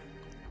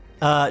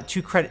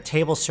 credit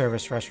table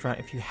service restaurant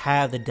if you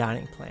have the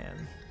dining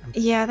plan.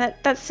 Yeah,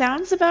 that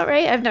sounds about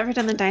right. I've never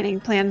done the dining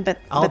plan, but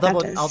I'll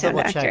double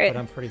check, but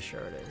I'm pretty sure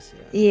it is.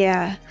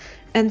 Yeah.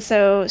 And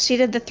so she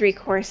did the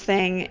 3-course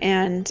thing,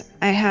 and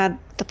I had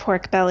the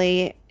pork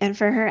belly, and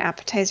for her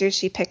appetizers,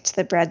 she picked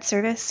the bread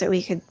service so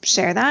we could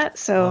share that.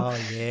 So,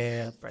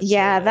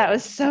 that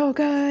was so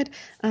good.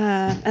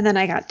 And then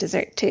I got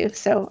dessert too.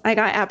 So I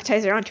got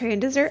appetizer, entree, and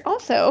dessert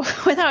also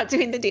without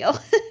doing the deal.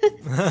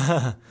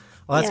 Well,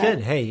 that's good.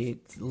 Hey,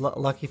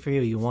 lucky for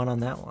you. You won on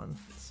that one.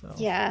 So.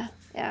 Yeah.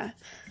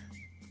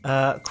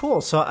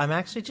 Cool. So I'm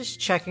actually just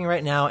checking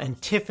right now,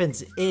 and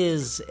Tiffin's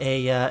is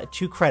a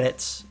 2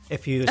 credits.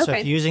 If you're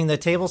using the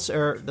tables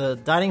or the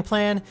dining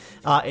plan,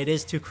 it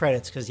is 2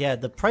 credits because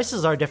the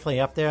prices are definitely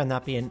up there, and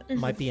that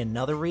might be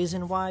another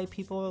reason why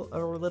people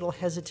are a little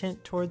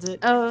hesitant towards it.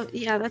 Oh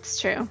yeah,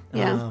 that's true.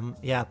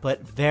 Yeah.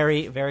 But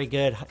very, very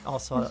good.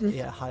 Also,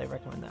 highly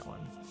recommend that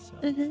one.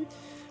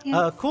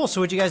 So. Cool.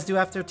 So what'd you guys do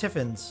after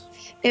Tiffin's?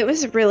 It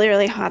was really,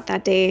 really hot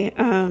that day,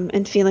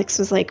 and Felix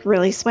was like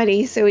really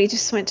sweaty, so we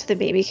just went to the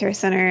baby care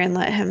center and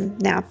let him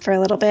nap for a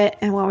little bit.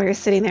 And while we were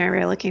sitting there, we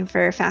were looking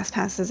for fast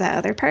passes at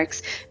other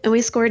parks, and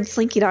we scored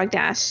Slinky Dog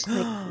Dash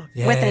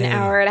with an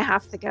hour and a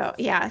half to go.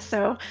 Yeah,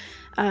 so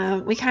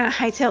we kind of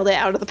hightailed it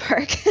out of the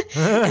park,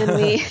 and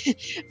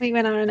we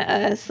went on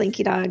a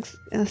Slinky Dog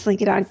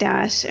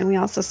Dash, and we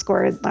also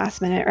scored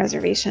last minute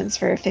reservations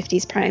for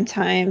 50s Prime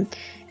Time.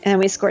 And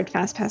we scored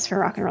Fast Pass for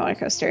Rock and Roller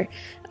Coaster.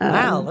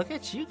 Wow, look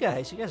at you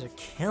guys. You guys are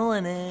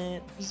killing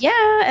it.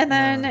 Yeah, and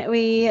then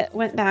we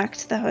went back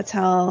to the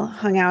hotel,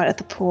 hung out at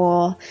the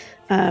pool,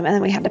 and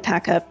then we had to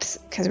pack up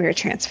because we were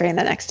transferring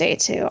the next day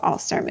to All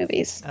Star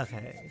Movies.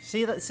 Okay.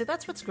 See,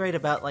 that's what's great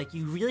about, like,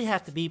 you really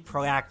have to be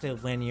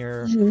proactive when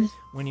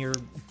you're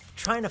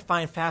trying to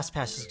find fast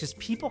passes because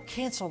people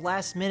cancel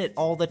last minute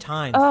all the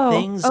time.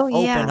 Things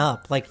open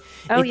up. Like,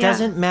 it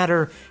doesn't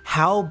matter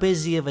how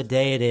busy of a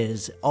day it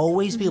is.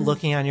 Always be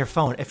looking on your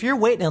phone. If you're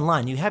waiting in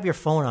line, you have your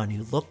phone on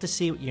you. Look to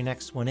see what your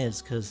next one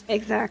is because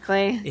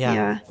exactly.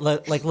 Yeah.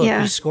 Look,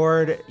 you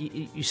scored.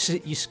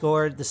 You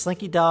scored the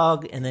Slinky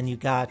Dog, and then you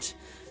got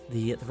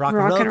the Rock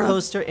and Roller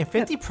Coaster. And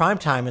 50 Prime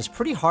Time is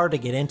pretty hard to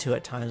get into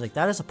at times. Like,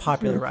 that is a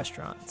popular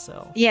restaurant.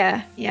 So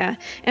yeah.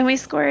 And we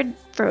scored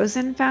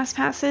Frozen Fast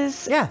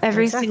Passes. Yeah,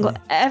 every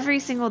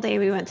single day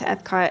we went to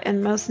Epcot,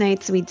 and most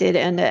nights we did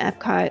end at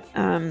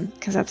Epcot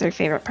because that's our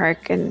favorite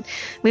park. And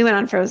we went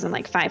on Frozen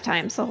like 5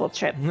 times the whole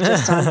trip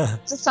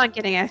just on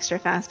getting extra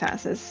Fast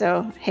Passes.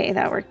 So hey,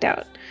 that worked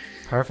out.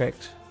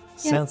 Perfect.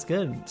 Sounds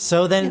good.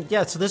 So then,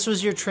 so this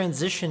was your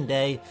transition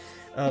day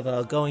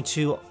of going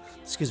to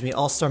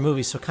All-Star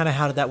Movies. So kind of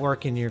how did that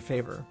work in your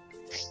favor?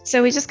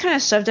 So we just kind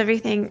of shoved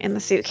everything in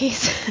the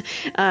suitcase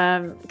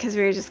because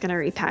we were just going to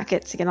repack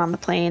it to get on the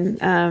plane.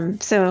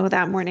 So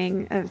that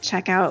morning of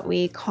checkout,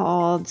 we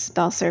called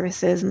Bell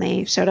Services, and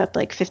they showed up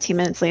like 15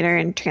 minutes later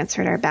and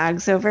transferred our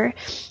bags over.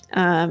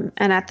 And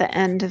at the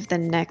end of the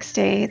next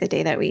day, the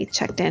day that we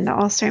checked into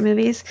All-Star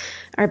Movies,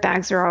 our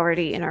bags were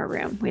already in our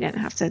room. We didn't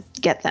have to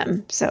get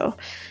them. So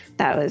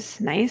that was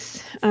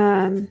nice.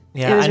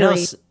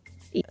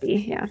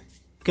 easy. Yeah.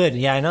 Good.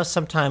 Yeah, I know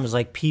sometimes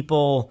like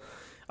people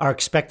are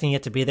expecting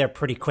it to be there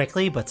pretty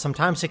quickly, but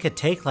sometimes it could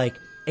take like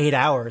 8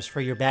 hours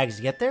for your bags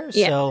to get there.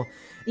 Yeah. So,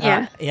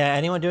 Yeah. yeah,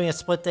 anyone doing a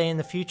split day in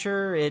the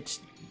future, it's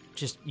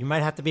just, you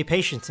might have to be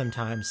patient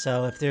sometimes.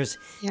 So if there's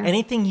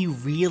anything you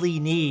really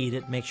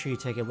need, make sure you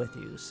take it with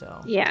you.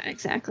 So, Yeah,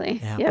 exactly.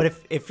 yeah. Yep. But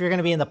if you're going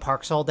to be in the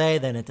parks all day,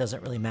 then it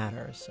doesn't really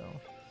matter. So,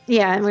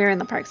 Yeah, and we were in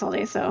the parks all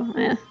day, so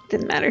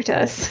didn't matter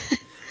to us.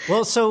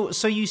 well,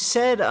 so you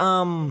said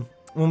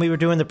when we were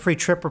doing the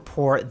pre-trip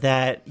report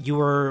that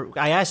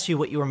I asked you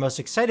what you were most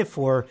excited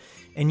for,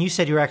 and you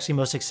said you were actually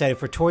most excited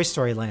for Toy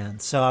Story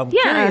Land. So I'm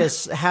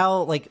curious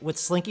how, like, with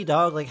Slinky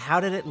Dog, like, how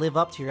did it live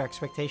up to your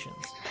expectations?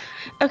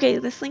 Okay,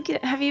 the Slinky,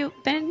 have you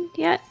been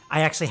yet?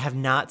 I actually have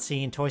not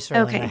seen Toy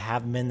Story Land. I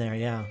haven't been there,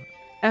 yeah.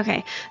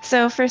 Okay,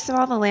 so first of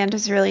all, the land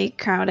is really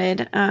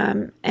crowded,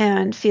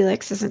 and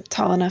Felix isn't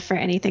tall enough for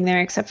anything there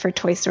except for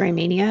Toy Story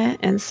Mania,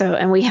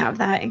 and we have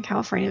that in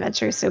California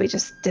Adventure, so we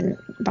just didn't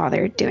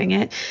bother doing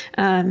it.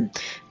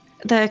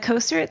 The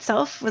coaster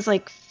itself was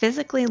like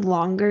physically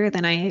longer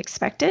than I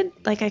expected.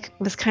 Like I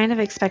was kind of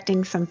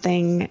expecting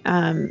something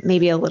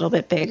maybe a little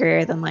bit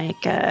bigger than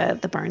like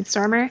the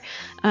Barnstormer,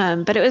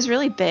 but it was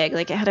really big.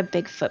 Like it had a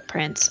big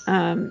footprint,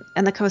 and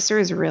the coaster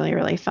was really,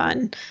 really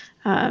fun.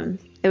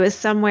 It was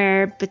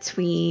somewhere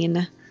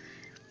between,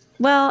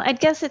 well, I'd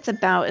guess it's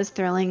about as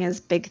thrilling as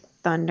Big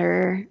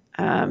Thunder,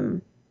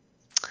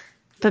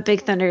 but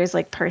Big Thunder is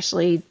like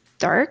partially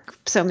dark,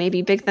 so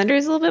maybe Big Thunder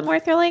is a little bit more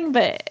thrilling,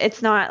 but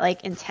it's not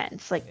like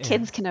intense. Like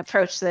kids can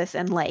approach this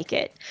and like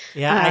it.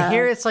 Yeah, I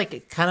hear it's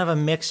like kind of a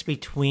mix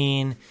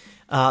between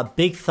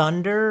Big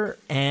Thunder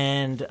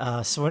and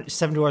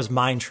Seven Dwarfs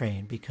Mine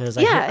Train, because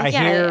I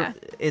hear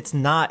it's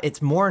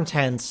more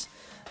intense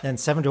than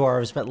Seven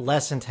Dwarfs, but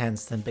less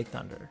intense than Big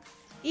Thunder.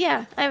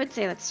 Yeah, I would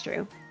say that's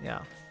true.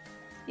 Yeah.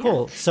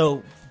 Cool.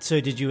 So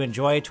did you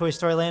enjoy Toy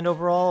Story Land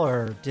overall,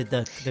 or did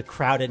the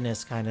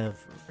crowdedness kind of...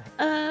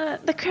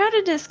 The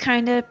crowdedness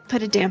kind of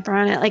put a damper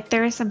on it. Like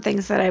there are some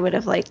things that I would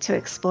have liked to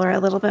explore a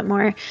little bit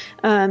more.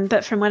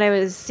 But from what I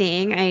was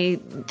seeing,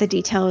 the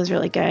detail was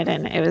really good,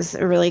 and it was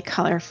a really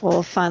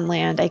colorful, fun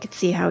land. I could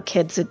see how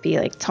kids would be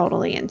like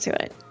totally into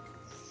it.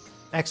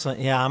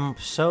 Excellent. Yeah, I'm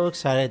so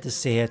excited to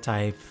see it.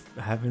 I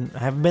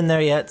haven't been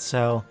there yet,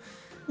 so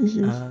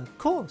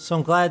cool. So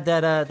I'm glad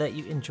that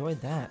you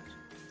enjoyed that.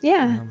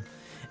 Yeah.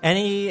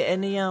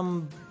 Any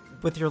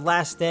with your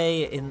last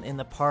day in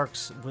the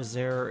parks, was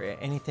there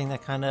anything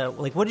that kind of,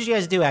 like, what did you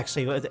guys do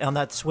actually on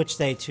that switch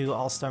day to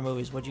All-Star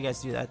Movies? What did you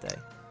guys do that day?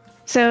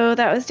 So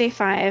that was day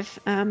 5.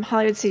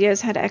 Hollywood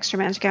Studios had extra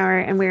magic hour,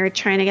 and we were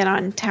trying to get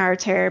on Tower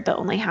Terror, but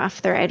only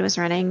half the ride was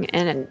running,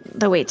 and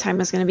the wait time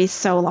was going to be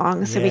so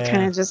long. So we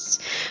kind of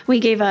we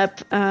gave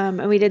up,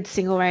 and we did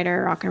Single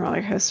Rider Rock and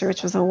Roller Coaster,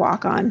 which was a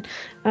walk-on.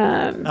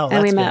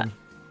 And we met,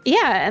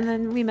 and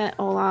then we met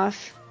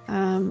Olaf.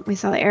 We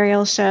saw the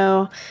Ariel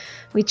show.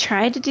 We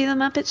tried to do the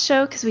Muppet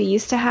Show because we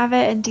used to have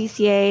it in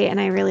DCA, and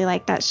I really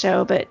liked that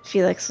show, but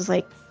Felix was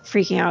like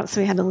freaking out,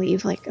 so we had to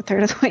leave like a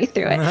third of the way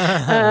through it.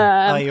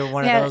 Oh, you're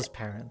one of those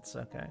parents.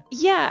 Okay.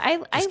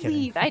 Yeah, I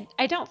leave.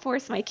 I don't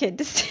force my kid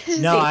to stay.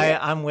 No,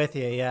 I'm with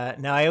you. Yeah.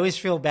 No, I always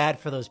feel bad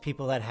for those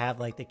people that have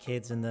like the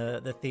kids in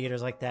the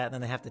theaters like that, and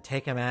then they have to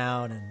take them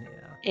out, and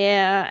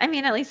Yeah, I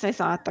mean, at least I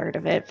saw a third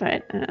of it,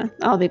 but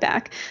I'll be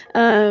back.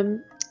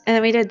 And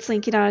then we did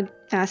Slinky Dog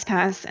Fast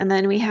Pass, and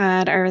then we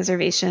had our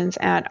reservations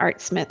at Art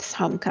Smith's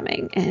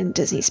Homecoming in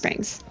Disney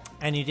Springs.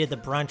 And you did the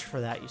brunch for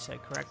that, you said,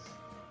 correct?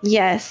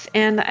 Yes,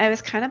 and I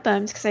was kind of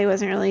bummed because I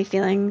wasn't really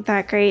feeling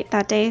that great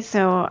that day,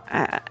 so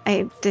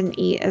I didn't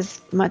eat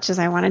as much as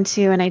I wanted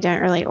to, and I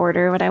didn't really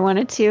order what I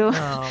wanted to.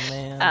 Oh,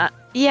 man.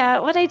 Yeah,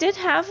 what I did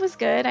have was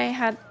good. I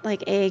had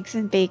like eggs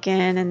and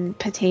bacon and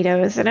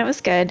potatoes, and it was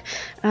good.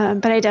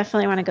 But I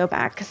definitely want to go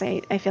back because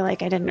I feel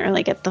like I didn't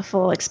really get the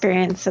full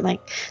experience. And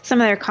like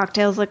some of their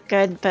cocktails looked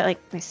good, but like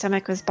my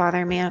stomach was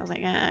bothering me. I was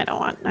like, I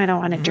don't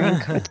want to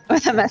drink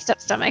with a messed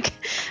up stomach.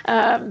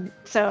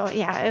 So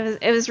yeah,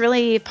 it was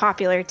really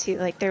popular too.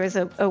 Like there was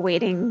a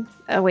waiting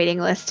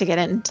list to get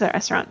into the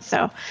restaurant.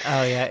 So.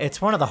 Oh yeah,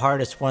 it's one of the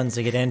hardest ones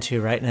to get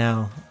into right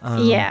now.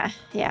 Yeah.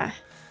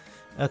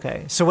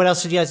 Okay, so what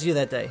else did you guys do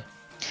that day?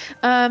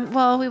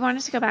 Well, we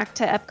wanted to go back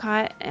to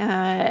Epcot,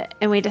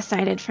 and we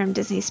decided from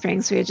Disney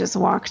Springs we would just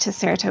walk to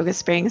Saratoga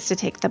Springs to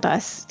take the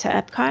bus to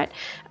Epcot.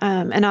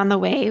 And on the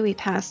way, we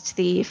passed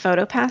the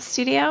PhotoPass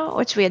studio,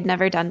 which we had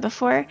never done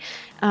before.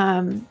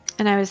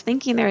 And I was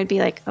thinking there would be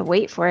like a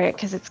wait for it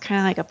because it's kind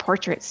of like a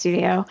portrait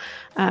studio.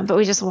 But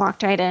we just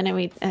walked right in,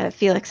 and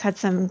Felix had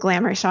some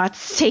glamour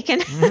shots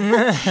taken.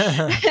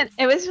 And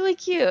it was really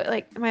cute.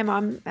 Like my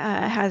mom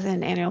has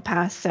an annual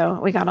pass, so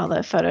we got all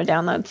the photo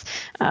downloads.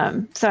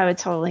 So I would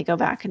totally go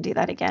back and do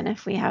that again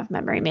if we have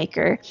Memory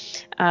Maker.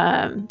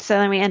 So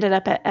then we ended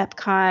up at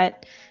Epcot.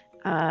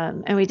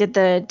 And we did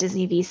the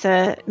Disney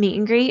Visa meet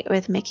and greet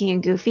with Mickey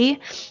and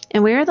Goofy.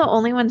 And we were the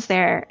only ones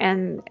there.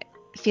 And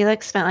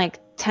Felix spent like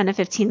 10 to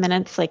 15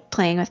 minutes like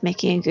playing with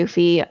Mickey and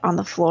Goofy on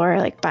the floor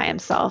like by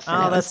himself.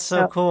 Oh, that's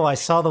so cool. I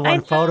saw the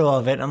one photo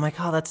of it. I'm like,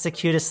 oh, that's the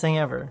cutest thing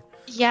ever.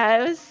 Yeah,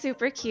 it was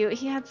super cute.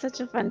 He had such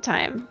a fun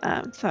time.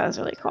 So that was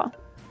really cool.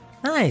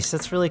 Nice.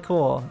 That's really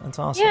cool. That's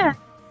awesome. Yeah.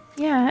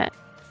 Yeah.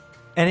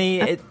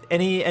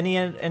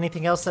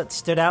 Anything else that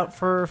stood out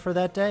for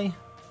that day?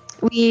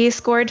 We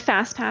scored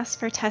Fast Pass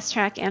for Test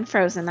Track and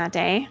Frozen that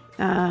day.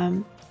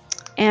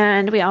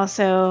 And we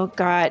also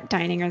got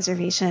dining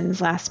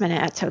reservations last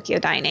minute at Tokyo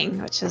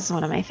Dining, which is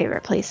one of my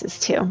favorite places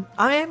too.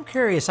 I am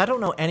curious. I don't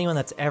know anyone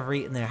that's ever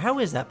eaten there. How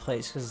is that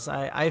place? Because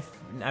I've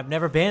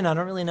never been. I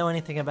don't really know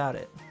anything about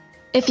it.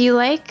 If you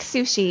like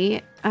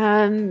sushi,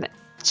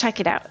 check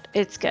it out.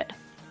 It's good.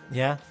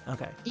 Yeah.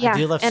 Okay. Yeah, I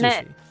do love and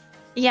sushi.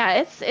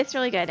 it's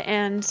really good.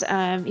 And,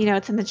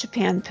 it's in the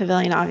Japan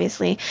Pavilion,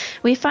 obviously.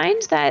 We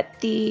find that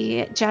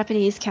the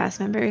Japanese cast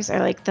members are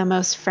like the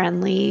most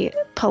friendly,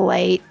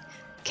 polite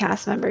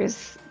cast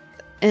members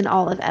in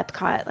all of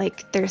Epcot.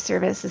 Like their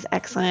service is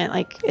excellent.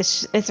 Like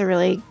it's a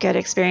really good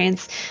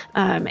experience.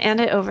 And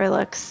it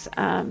overlooks,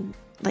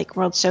 like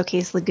World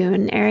Showcase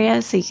Lagoon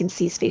area. So you can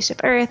see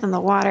Spaceship Earth and the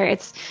water.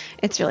 It's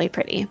really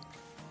pretty.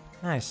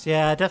 Nice.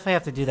 Yeah, I definitely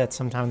have to do that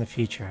sometime in the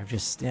future. I've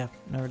just,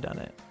 never done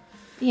it.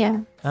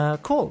 Yeah.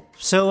 Cool.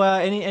 So,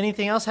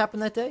 anything else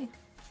happened that day?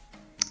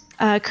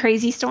 A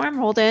crazy storm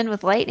rolled in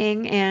with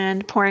lightning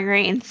and pouring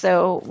rain,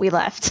 so we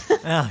left.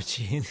 Oh,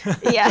 geez.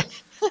 Yeah.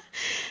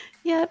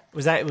 Yep.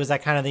 Was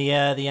that kind of the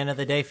end of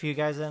the day for you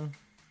guys then?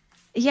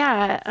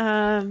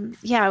 Yeah.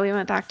 We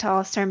went back to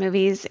All Star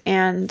Movies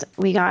and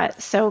we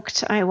got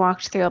soaked. I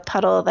walked through a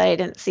puddle that I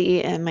didn't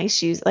see in my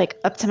shoes, like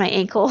up to my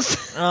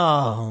ankles.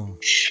 Oh.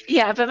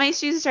 Yeah, but my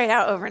shoes dried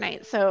out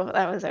overnight, so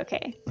that was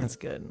okay. That's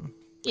good.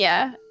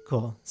 Yeah.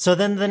 Cool. So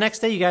then the next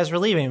day you guys were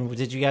leaving.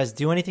 Did you guys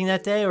do anything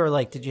that day, or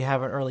did you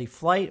have an early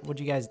flight? What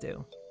did you guys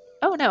do?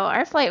 Oh no,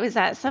 our flight was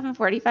at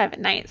 7:45 at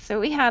night, so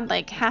we had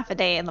like half a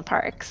day in the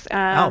parks.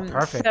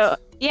 Perfect. So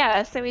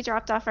we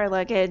dropped off our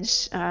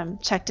luggage,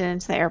 checked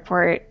into the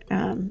airport,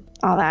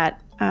 all that,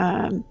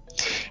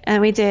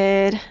 and we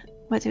did.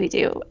 What did we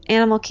do?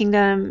 Animal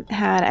Kingdom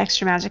had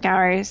extra magic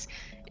hours,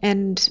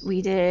 and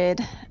we did.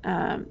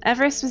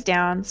 Everest was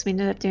down, so we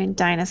ended up doing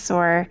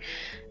Dinosaur.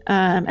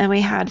 And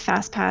we had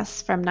Fast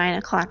Pass from 9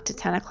 o'clock to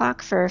 10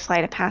 o'clock for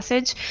Flight of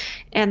Passage.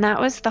 And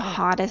that was the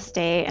hottest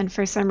day. And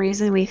for some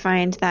reason, we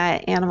find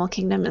that Animal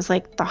Kingdom is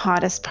like the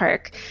hottest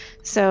park.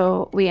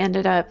 So we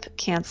ended up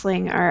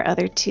canceling our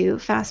other 2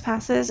 Fast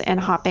Passes and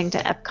hopping to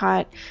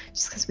Epcot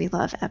just because we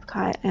love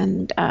Epcot.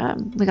 And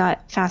we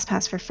got Fast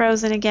Pass for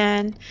Frozen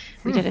again.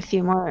 We did a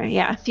few more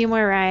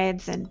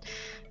rides. And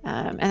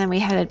then we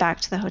headed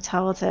back to the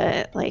hotel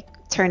to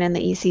turn in the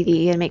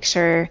ECV and make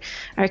sure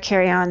our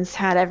carry-ons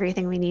had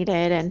everything we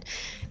needed, and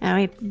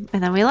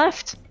then we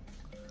left.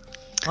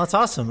 Well, that's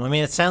awesome. I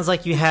mean, it sounds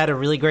like you had a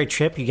really great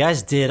trip. You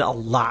guys did a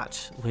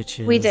lot, which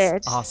is we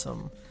did.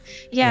 Awesome.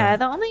 Yeah,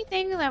 the only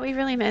thing that we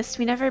really missed,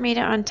 we never made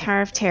it on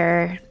Tower of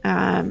Terror.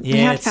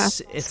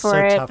 It's so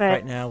tough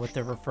right now with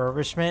the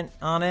refurbishment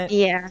on it.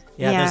 Yeah.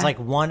 There's like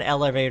one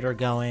elevator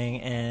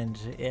going, and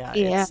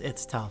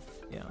it's tough.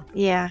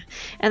 Yeah.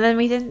 And then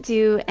we didn't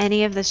do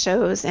any of the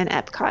shows in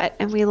Epcot.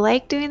 And we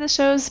like doing the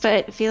shows,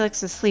 but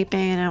Felix was sleeping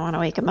and I want to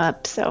wake him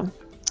up. So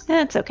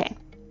it's okay.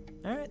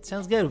 All right.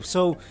 Sounds good.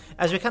 So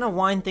as we kind of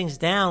wind things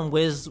down,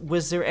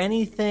 was there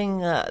anything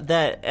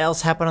that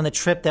else happened on the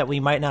trip that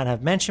we might not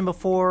have mentioned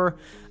before?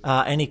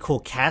 Any cool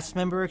cast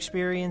member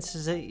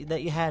experiences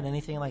that you had?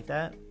 Anything like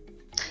that?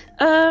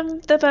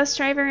 The bus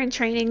driver in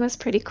training was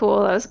pretty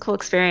cool. That was a cool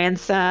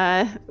experience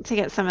to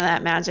get some of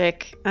that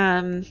magic.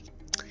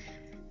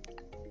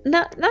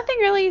 Nothing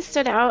really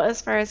stood out as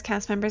far as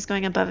cast members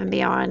going above and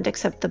beyond,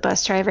 except the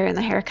bus driver and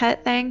the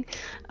haircut thing.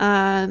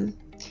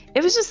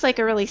 It was just like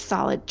a really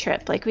solid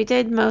trip. Like we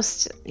did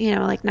most,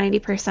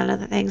 90% of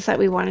the things that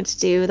we wanted to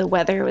do. The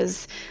weather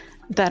was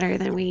better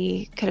than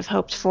we could have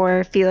hoped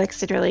for. Felix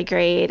did really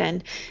great,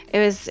 and it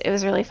was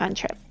a really fun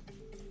trip.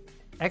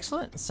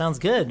 Excellent. Sounds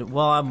good.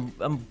 Well,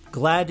 I'm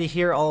glad to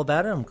hear all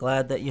about it. I'm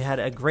glad that you had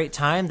a great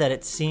time, that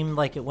it seemed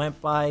like it went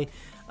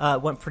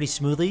pretty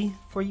smoothly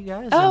for you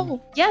guys.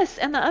 Yes,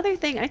 and the other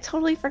thing I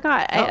totally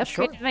forgot. I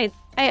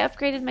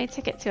upgraded my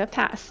ticket to a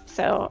pass,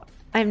 so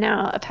I'm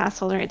now a pass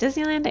holder at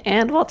Disneyland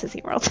and Walt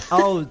Disney World.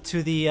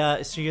 To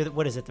the so you're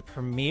what is it, the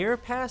Premier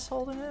Pass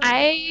holder now?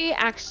 I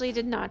actually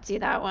did not do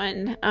that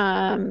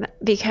one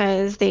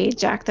because they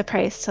jacked the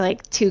price to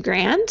like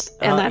 $2,000,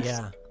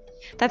 and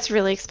that's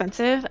really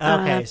expensive.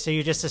 Okay, so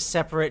you're just a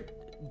separate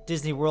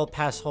Disney World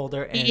pass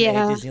holder and a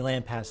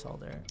Disneyland pass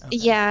holder. Okay.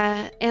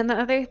 Yeah, and the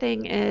other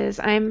thing is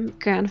I'm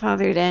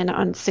grandfathered in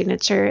on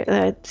signature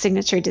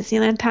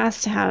Disneyland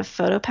pass to have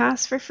Photo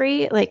Pass for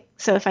free.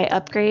 So if I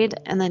upgrade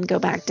and then go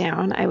back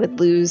down, I would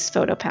lose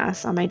Photo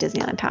Pass on my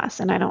Disneyland pass,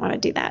 and I don't want to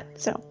do that.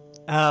 So.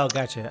 Oh,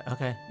 gotcha.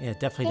 Okay, yeah,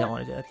 definitely don't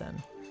want to do that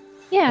then.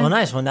 Yeah. Well,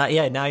 nice. Well, now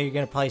you're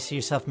going to probably see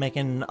yourself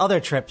making other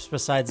trips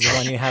besides the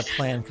one you have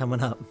planned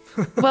coming up.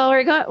 Well,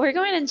 we're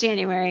going in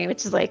January,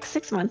 which is like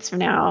 6 months from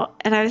now.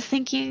 And I was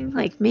thinking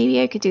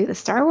maybe I could do the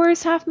Star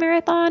Wars half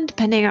marathon,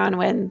 depending on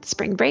when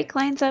spring break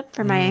lines up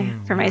for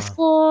my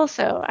school.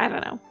 So I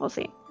don't know. We'll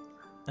see.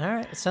 All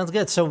right, sounds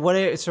good. So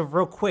so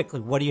real quick,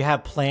 like, what do you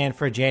have planned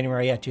for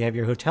January yet? Do you have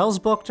your hotels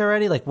booked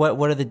already? Like, what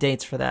are the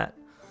dates for that?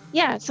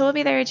 Yeah, so we'll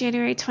be there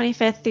January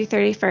 25th through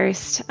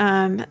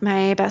 31st.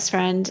 My best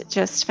friend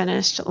just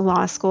finished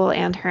law school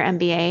and her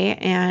MBA,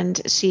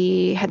 and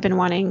she had been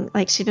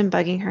she'd been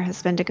bugging her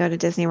husband to go to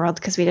Disney World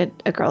because we did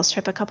a girls'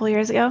 trip a couple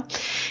years ago.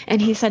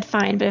 And he said,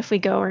 fine, but if we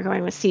go, we're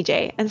going with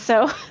CJ. And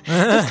so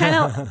it's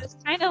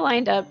kind of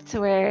lined up to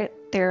where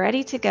they're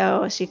ready to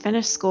go. She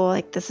finished school.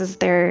 Like, this is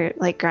their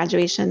like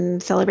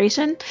graduation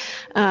celebration.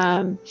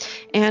 And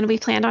we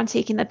planned on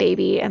taking the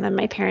baby, and then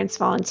my parents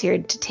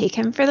volunteered to take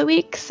him for the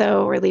week.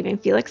 So we're leaving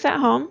Felix at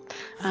home.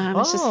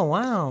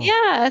 Wow.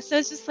 Yeah. So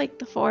it's just like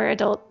the 4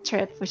 adult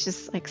trip, which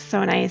is like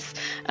so nice.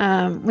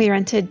 We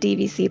rented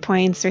DVC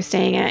points. We're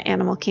staying at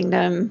Animal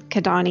Kingdom,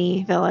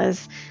 Kidani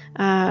Villas.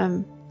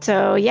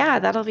 So yeah,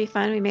 that'll be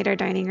fun. We made our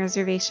dining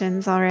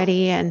reservations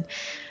already. And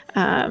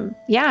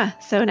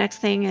so next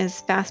thing is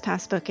Fast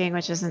Pass booking,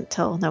 which isn't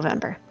till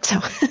November.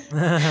 So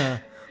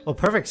well,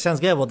 perfect.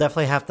 Sounds good. We'll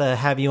definitely have to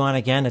have you on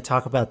again to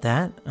talk about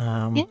that.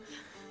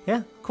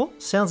 Yeah, cool.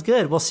 Sounds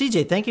good. Well,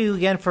 CJ, thank you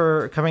again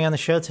for coming on the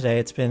show today.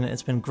 It's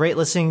been great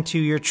listening to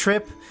your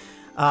trip,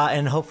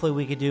 and hopefully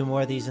we could do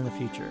more of these in the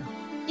future.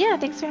 Yeah,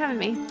 thanks for having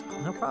me.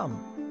 No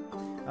problem.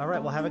 All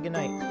right, well, have a good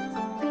night.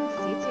 Thanks,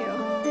 you too.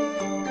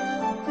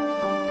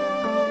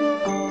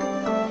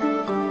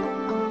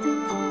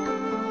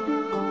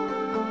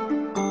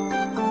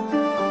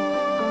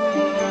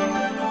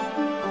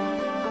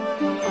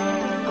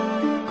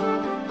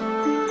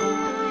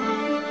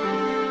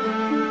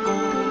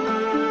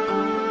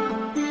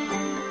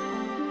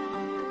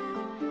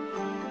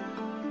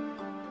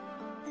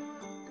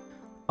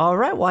 All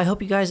right, well, I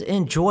hope you guys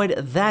enjoyed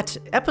that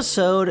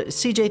episode.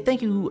 CJ,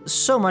 thank you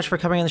so much for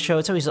coming on the show.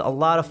 It's always a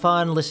lot of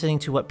fun listening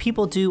to what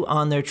people do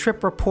on their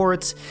trip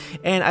reports.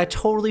 And I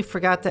totally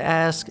forgot to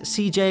ask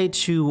CJ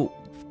to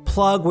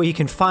plug where you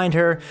can find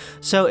her.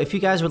 So if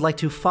you guys would like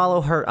to follow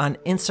her on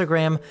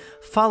Instagram,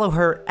 follow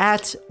her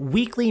at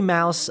Weekly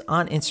Mouse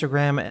on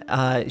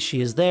Instagram.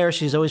 She is there.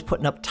 She's always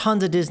putting up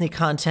tons of Disney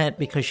content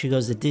because she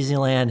goes to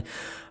Disneyland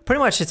pretty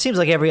much, it seems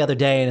like every other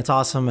day, and it's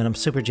awesome, and I'm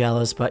super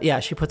jealous. But yeah,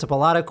 she puts up a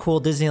lot of cool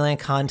Disneyland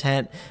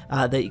content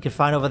that you can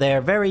find over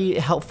there. Very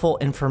helpful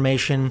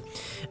information.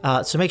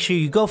 So make sure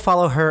you go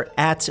follow her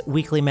at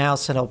Weekly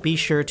Mouse, and I'll be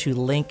sure to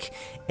link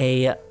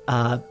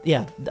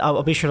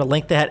I'll be sure to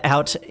link that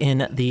out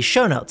in the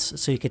show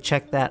notes, so you can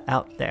check that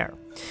out there.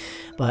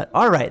 But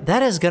all right,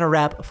 that is going to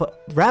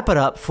wrap it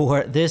up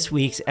for this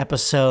week's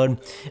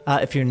episode.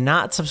 If you're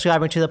not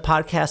subscribing to the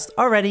podcast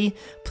already,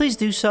 please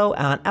do so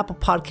on Apple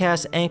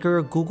Podcasts,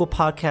 Anchor, Google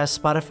Podcasts,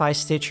 Spotify,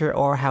 Stitcher,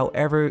 or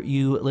however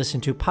you listen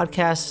to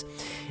podcasts.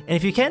 And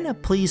if you can,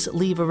 please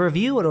leave a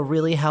review. It'll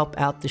really help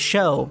out the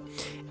show.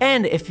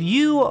 And if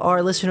you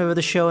are listening to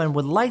the show and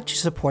would like to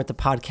support the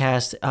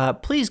podcast,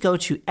 please go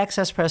to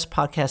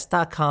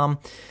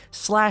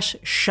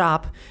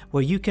accesspresspodcast.com/shop,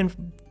 where you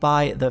can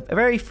buy the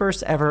very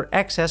first ever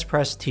Excess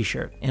Press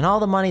t-shirt. And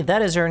all the money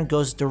that is earned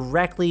goes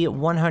directly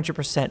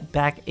 100%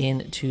 back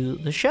into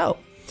the show.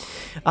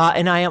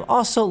 And I am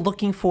also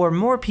looking for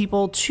more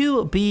people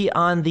to be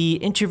on the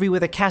interview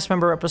with a cast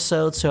member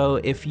episode. So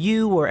if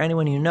you or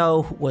anyone you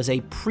know was a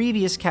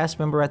previous cast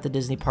member at the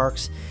Disney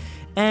parks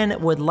and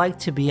would like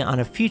to be on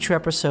a future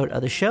episode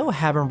of the show,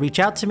 have them reach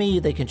out to me.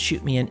 They can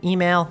shoot me an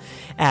email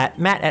at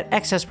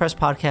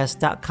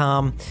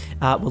matt@accesspresspodcast.com.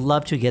 Would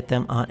love to get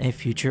them on a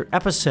future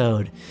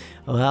episode.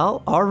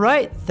 Well, all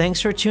right. Thanks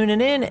for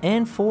tuning in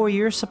and for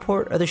your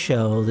support of the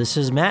show. This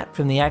is Matt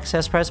from the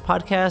Access Press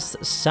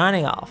Podcast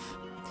signing off.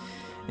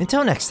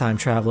 Until next time,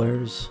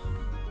 travelers.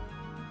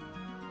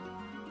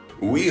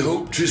 We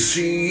hope to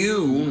see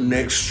you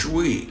next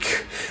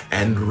week.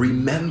 And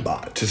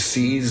remember to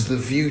seize the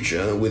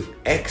future with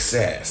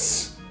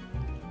excess.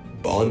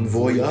 Bon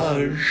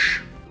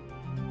voyage.